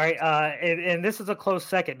 All right. And this is a close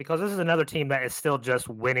second because this is another team that is still just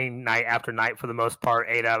winning night after night for the most part,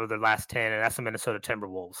 8 out of their last 10, and that's the Minnesota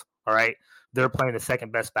Timberwolves. All right. They're playing the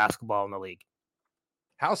second best basketball in the league.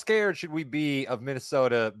 How scared should we be of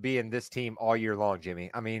Minnesota being this team all year long,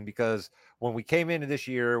 Jimmy? I mean, because when we came into this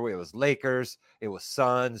year, it was Lakers, it was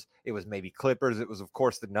Suns, it was maybe Clippers, it was, of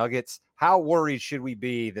course, the Nuggets. How worried should we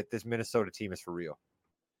be that this Minnesota team is for real?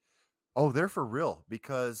 Oh, they're for real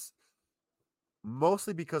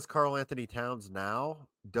mostly because Karl Anthony Towns now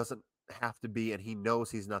doesn't have to be, and he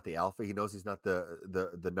knows he's not the alpha. He knows he's not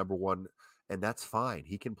the number one. And that's fine.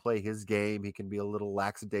 He can play his game. He can be a little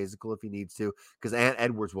lackadaisical if he needs to, because Ant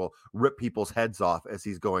Edwards will rip people's heads off as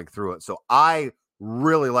he's going through it. So I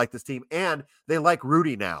really like this team, and they like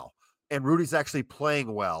Rudy now. And Rudy's actually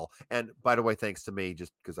playing well. And by the way, thanks to me,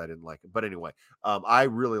 just because I didn't like it. But anyway, I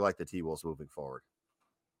really like the T-Wolves moving forward.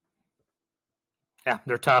 Yeah,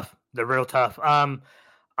 they're tough. They're real tough.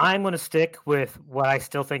 I'm going to stick with what I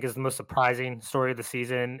still think is the most surprising story of the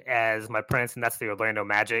season as my prince, and that's the Orlando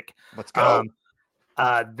Magic. Let's go.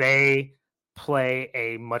 They play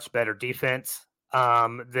a much better defense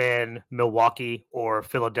than Milwaukee or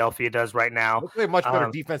Philadelphia does right now. They play a much better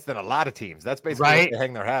defense than a lot of teams. That's basically what they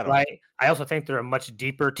hang their hat on. Right. I also think they're a much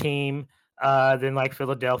deeper team than like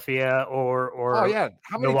Philadelphia or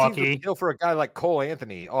How many Milwaukee. teams would kill for a guy like Cole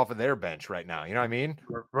Anthony off of their bench right now? You know what I mean?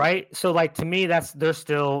 Right. So like to me, they're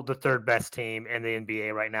still the third best team in the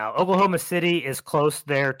NBA right now. Oklahoma City is close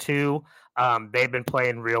there too. They've been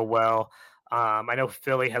playing real well. I know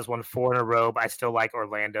Philly has won 4 in a row, but I still like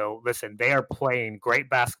Orlando. Listen, they are playing great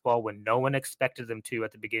basketball when no one expected them to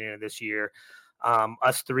at the beginning of this year.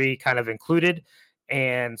 Us three kind of included.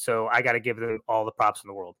 And so I got to give them all the props in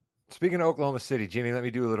the world. Speaking of Oklahoma City, Jimmy, let me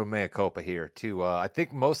do a little mea culpa here too. I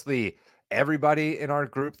think mostly everybody in our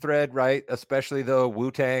group thread, right? Especially though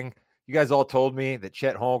Wu-Tang, you guys all told me that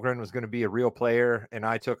Chet Holmgren was going to be a real player. And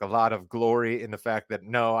I took a lot of glory in the fact that,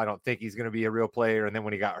 no, I don't think he's going to be a real player. And then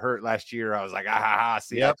when he got hurt last year, I was like,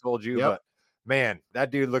 see, I told you. But man, that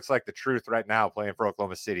dude looks like the truth right now playing for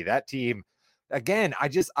Oklahoma City. That team, again,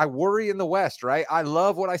 I worry in the West, right? I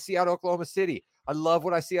love what I see out of Oklahoma City. I love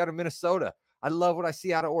what I see out of Minnesota. I love what I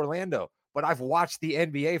see out of Orlando, but I've watched the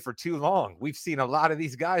NBA for too long. We've seen a lot of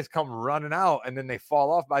these guys come running out and then they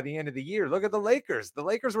fall off by the end of the year. Look at the Lakers. The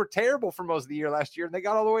Lakers were terrible for most of the year last year and they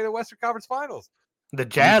got all the way to the Western Conference Finals. The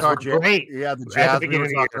Jazz were great. Yeah, the Jazz we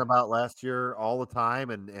were talking about last year all the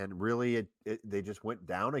time, and really they just went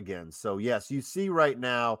down again. So yes, you see right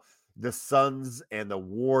now the Suns and the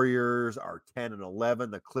Warriors are 10 and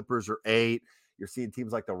 11. The Clippers are 8. You're seeing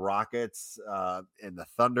teams like the Rockets and the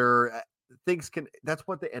Thunder. That's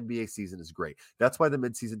what the NBA season is great. That's why the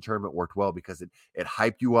midseason tournament worked well, because it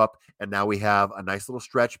hyped you up. And now we have a nice little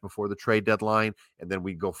stretch before the trade deadline. And then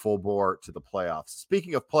we go full bore to the playoffs.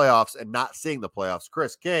 Speaking of playoffs and not seeing the playoffs,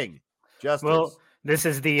 Chris King, Justice. Well, This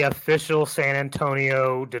is the official San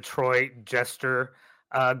Antonio Detroit jester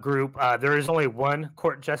group. There is only one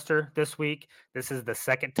court jester this week. This is the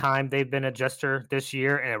second time they've been a jester this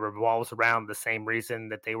year, and it revolves around the same reason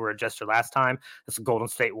that they were a jester last time. It's the Golden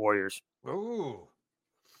State Warriors. Ooh.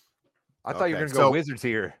 I thought you were going to go so- Wizards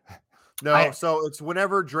here. No, so it's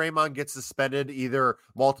whenever Draymond gets suspended, either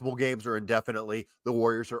multiple games or indefinitely, the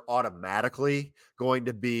Warriors are automatically going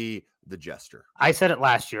to be the jester. I said it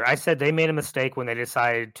last year. I said they made a mistake when they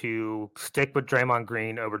decided to stick with Draymond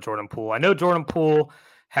Green over Jordan Poole. I know Jordan Poole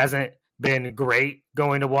hasn't been great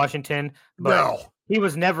going to Washington, but he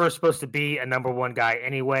was never supposed to be a number one guy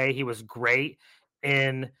anyway. He was great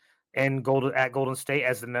at Golden State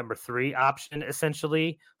as the number 3 option,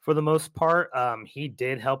 essentially, for the most part. He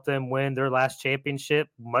did help them win their last championship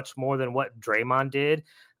much more than what Draymond did.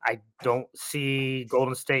 I don't see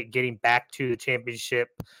Golden State getting back to the championship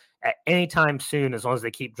at any time soon as long as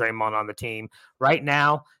they keep Draymond on the team. Right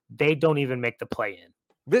now, they don't even make the play-in.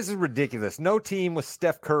 This is ridiculous. No team with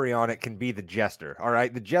Steph Curry on it can be the jester, all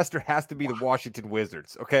right? The jester has to be the Washington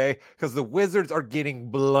Wizards, okay? Because the Wizards are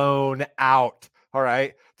getting blown out, all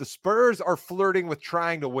right? The Spurs are flirting with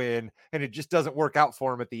trying to win, and it just doesn't work out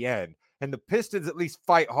for them at the end. And the Pistons at least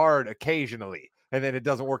fight hard occasionally, and then it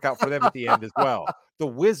doesn't work out for them at the end as well. The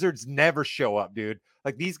Wizards never show up, dude.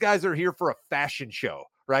 Like, these guys are here for a fashion show,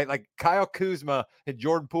 right? Like, Kyle Kuzma and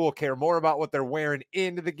Jordan Poole care more about what they're wearing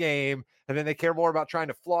into the game, and then they care more about trying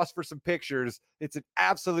to floss for some pictures. It's an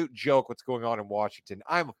absolute joke what's going on in Washington.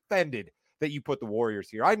 I'm offended that you put the Warriors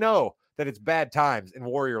here. I know that it's bad times in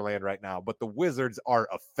Warrior land right now, but the Wizards are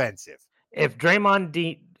offensive. If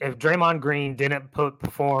Draymond Green didn't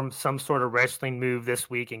perform some sort of wrestling move this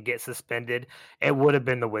week and get suspended, it would have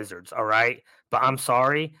been the Wizards, all right? But I'm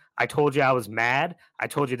sorry. I told you I was mad. I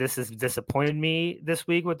told you this has disappointed me this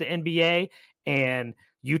week with the NBA, and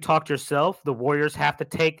you talked yourself. The Warriors have to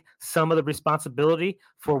take some of the responsibility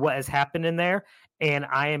for what has happened in there, and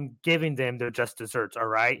I am giving them their just desserts, all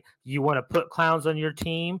right? You want to put clowns on your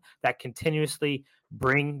team that continuously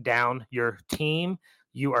bring down your team.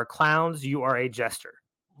 You are clowns. You are a jester.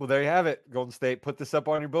 Well, there you have it. Golden State, put this up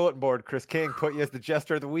on your bulletin board. Chris King put you as the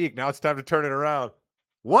jester of the week. Now it's time to turn it around.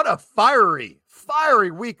 What a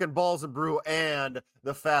fiery week in Balls and Brew and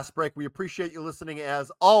the Fast Break. We appreciate you listening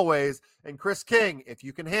as always. And Chris King, if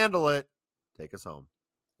you can handle it, take us home.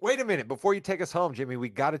 Wait a minute. Before you take us home, Jimmy, we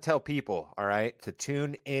got to tell people, all right, to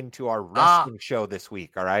tune into our wrestling show this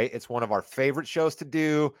week, all right? It's one of our favorite shows to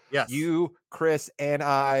do. Yes. You, Chris, and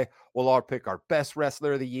I will all pick our best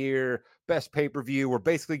wrestler of the year, best pay-per-view. We're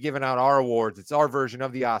basically giving out our awards. It's our version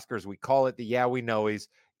of the Oscars. We call it the Yeah We Knowies.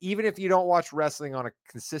 Even if you don't watch wrestling on a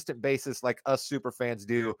consistent basis like us super fans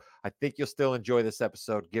do, I think you'll still enjoy this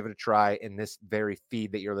episode. Give it a try in this very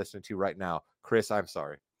feed that you're listening to right now. Chris, I'm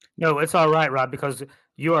sorry. No, it's all right, Rob, because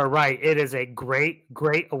you are right. It is a great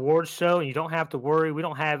awards show, and you don't have to worry. We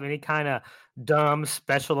don't have any kind of dumb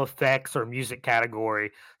special effects or music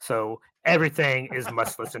category, so everything is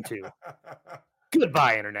must listen to.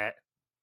 Goodbye, Internet.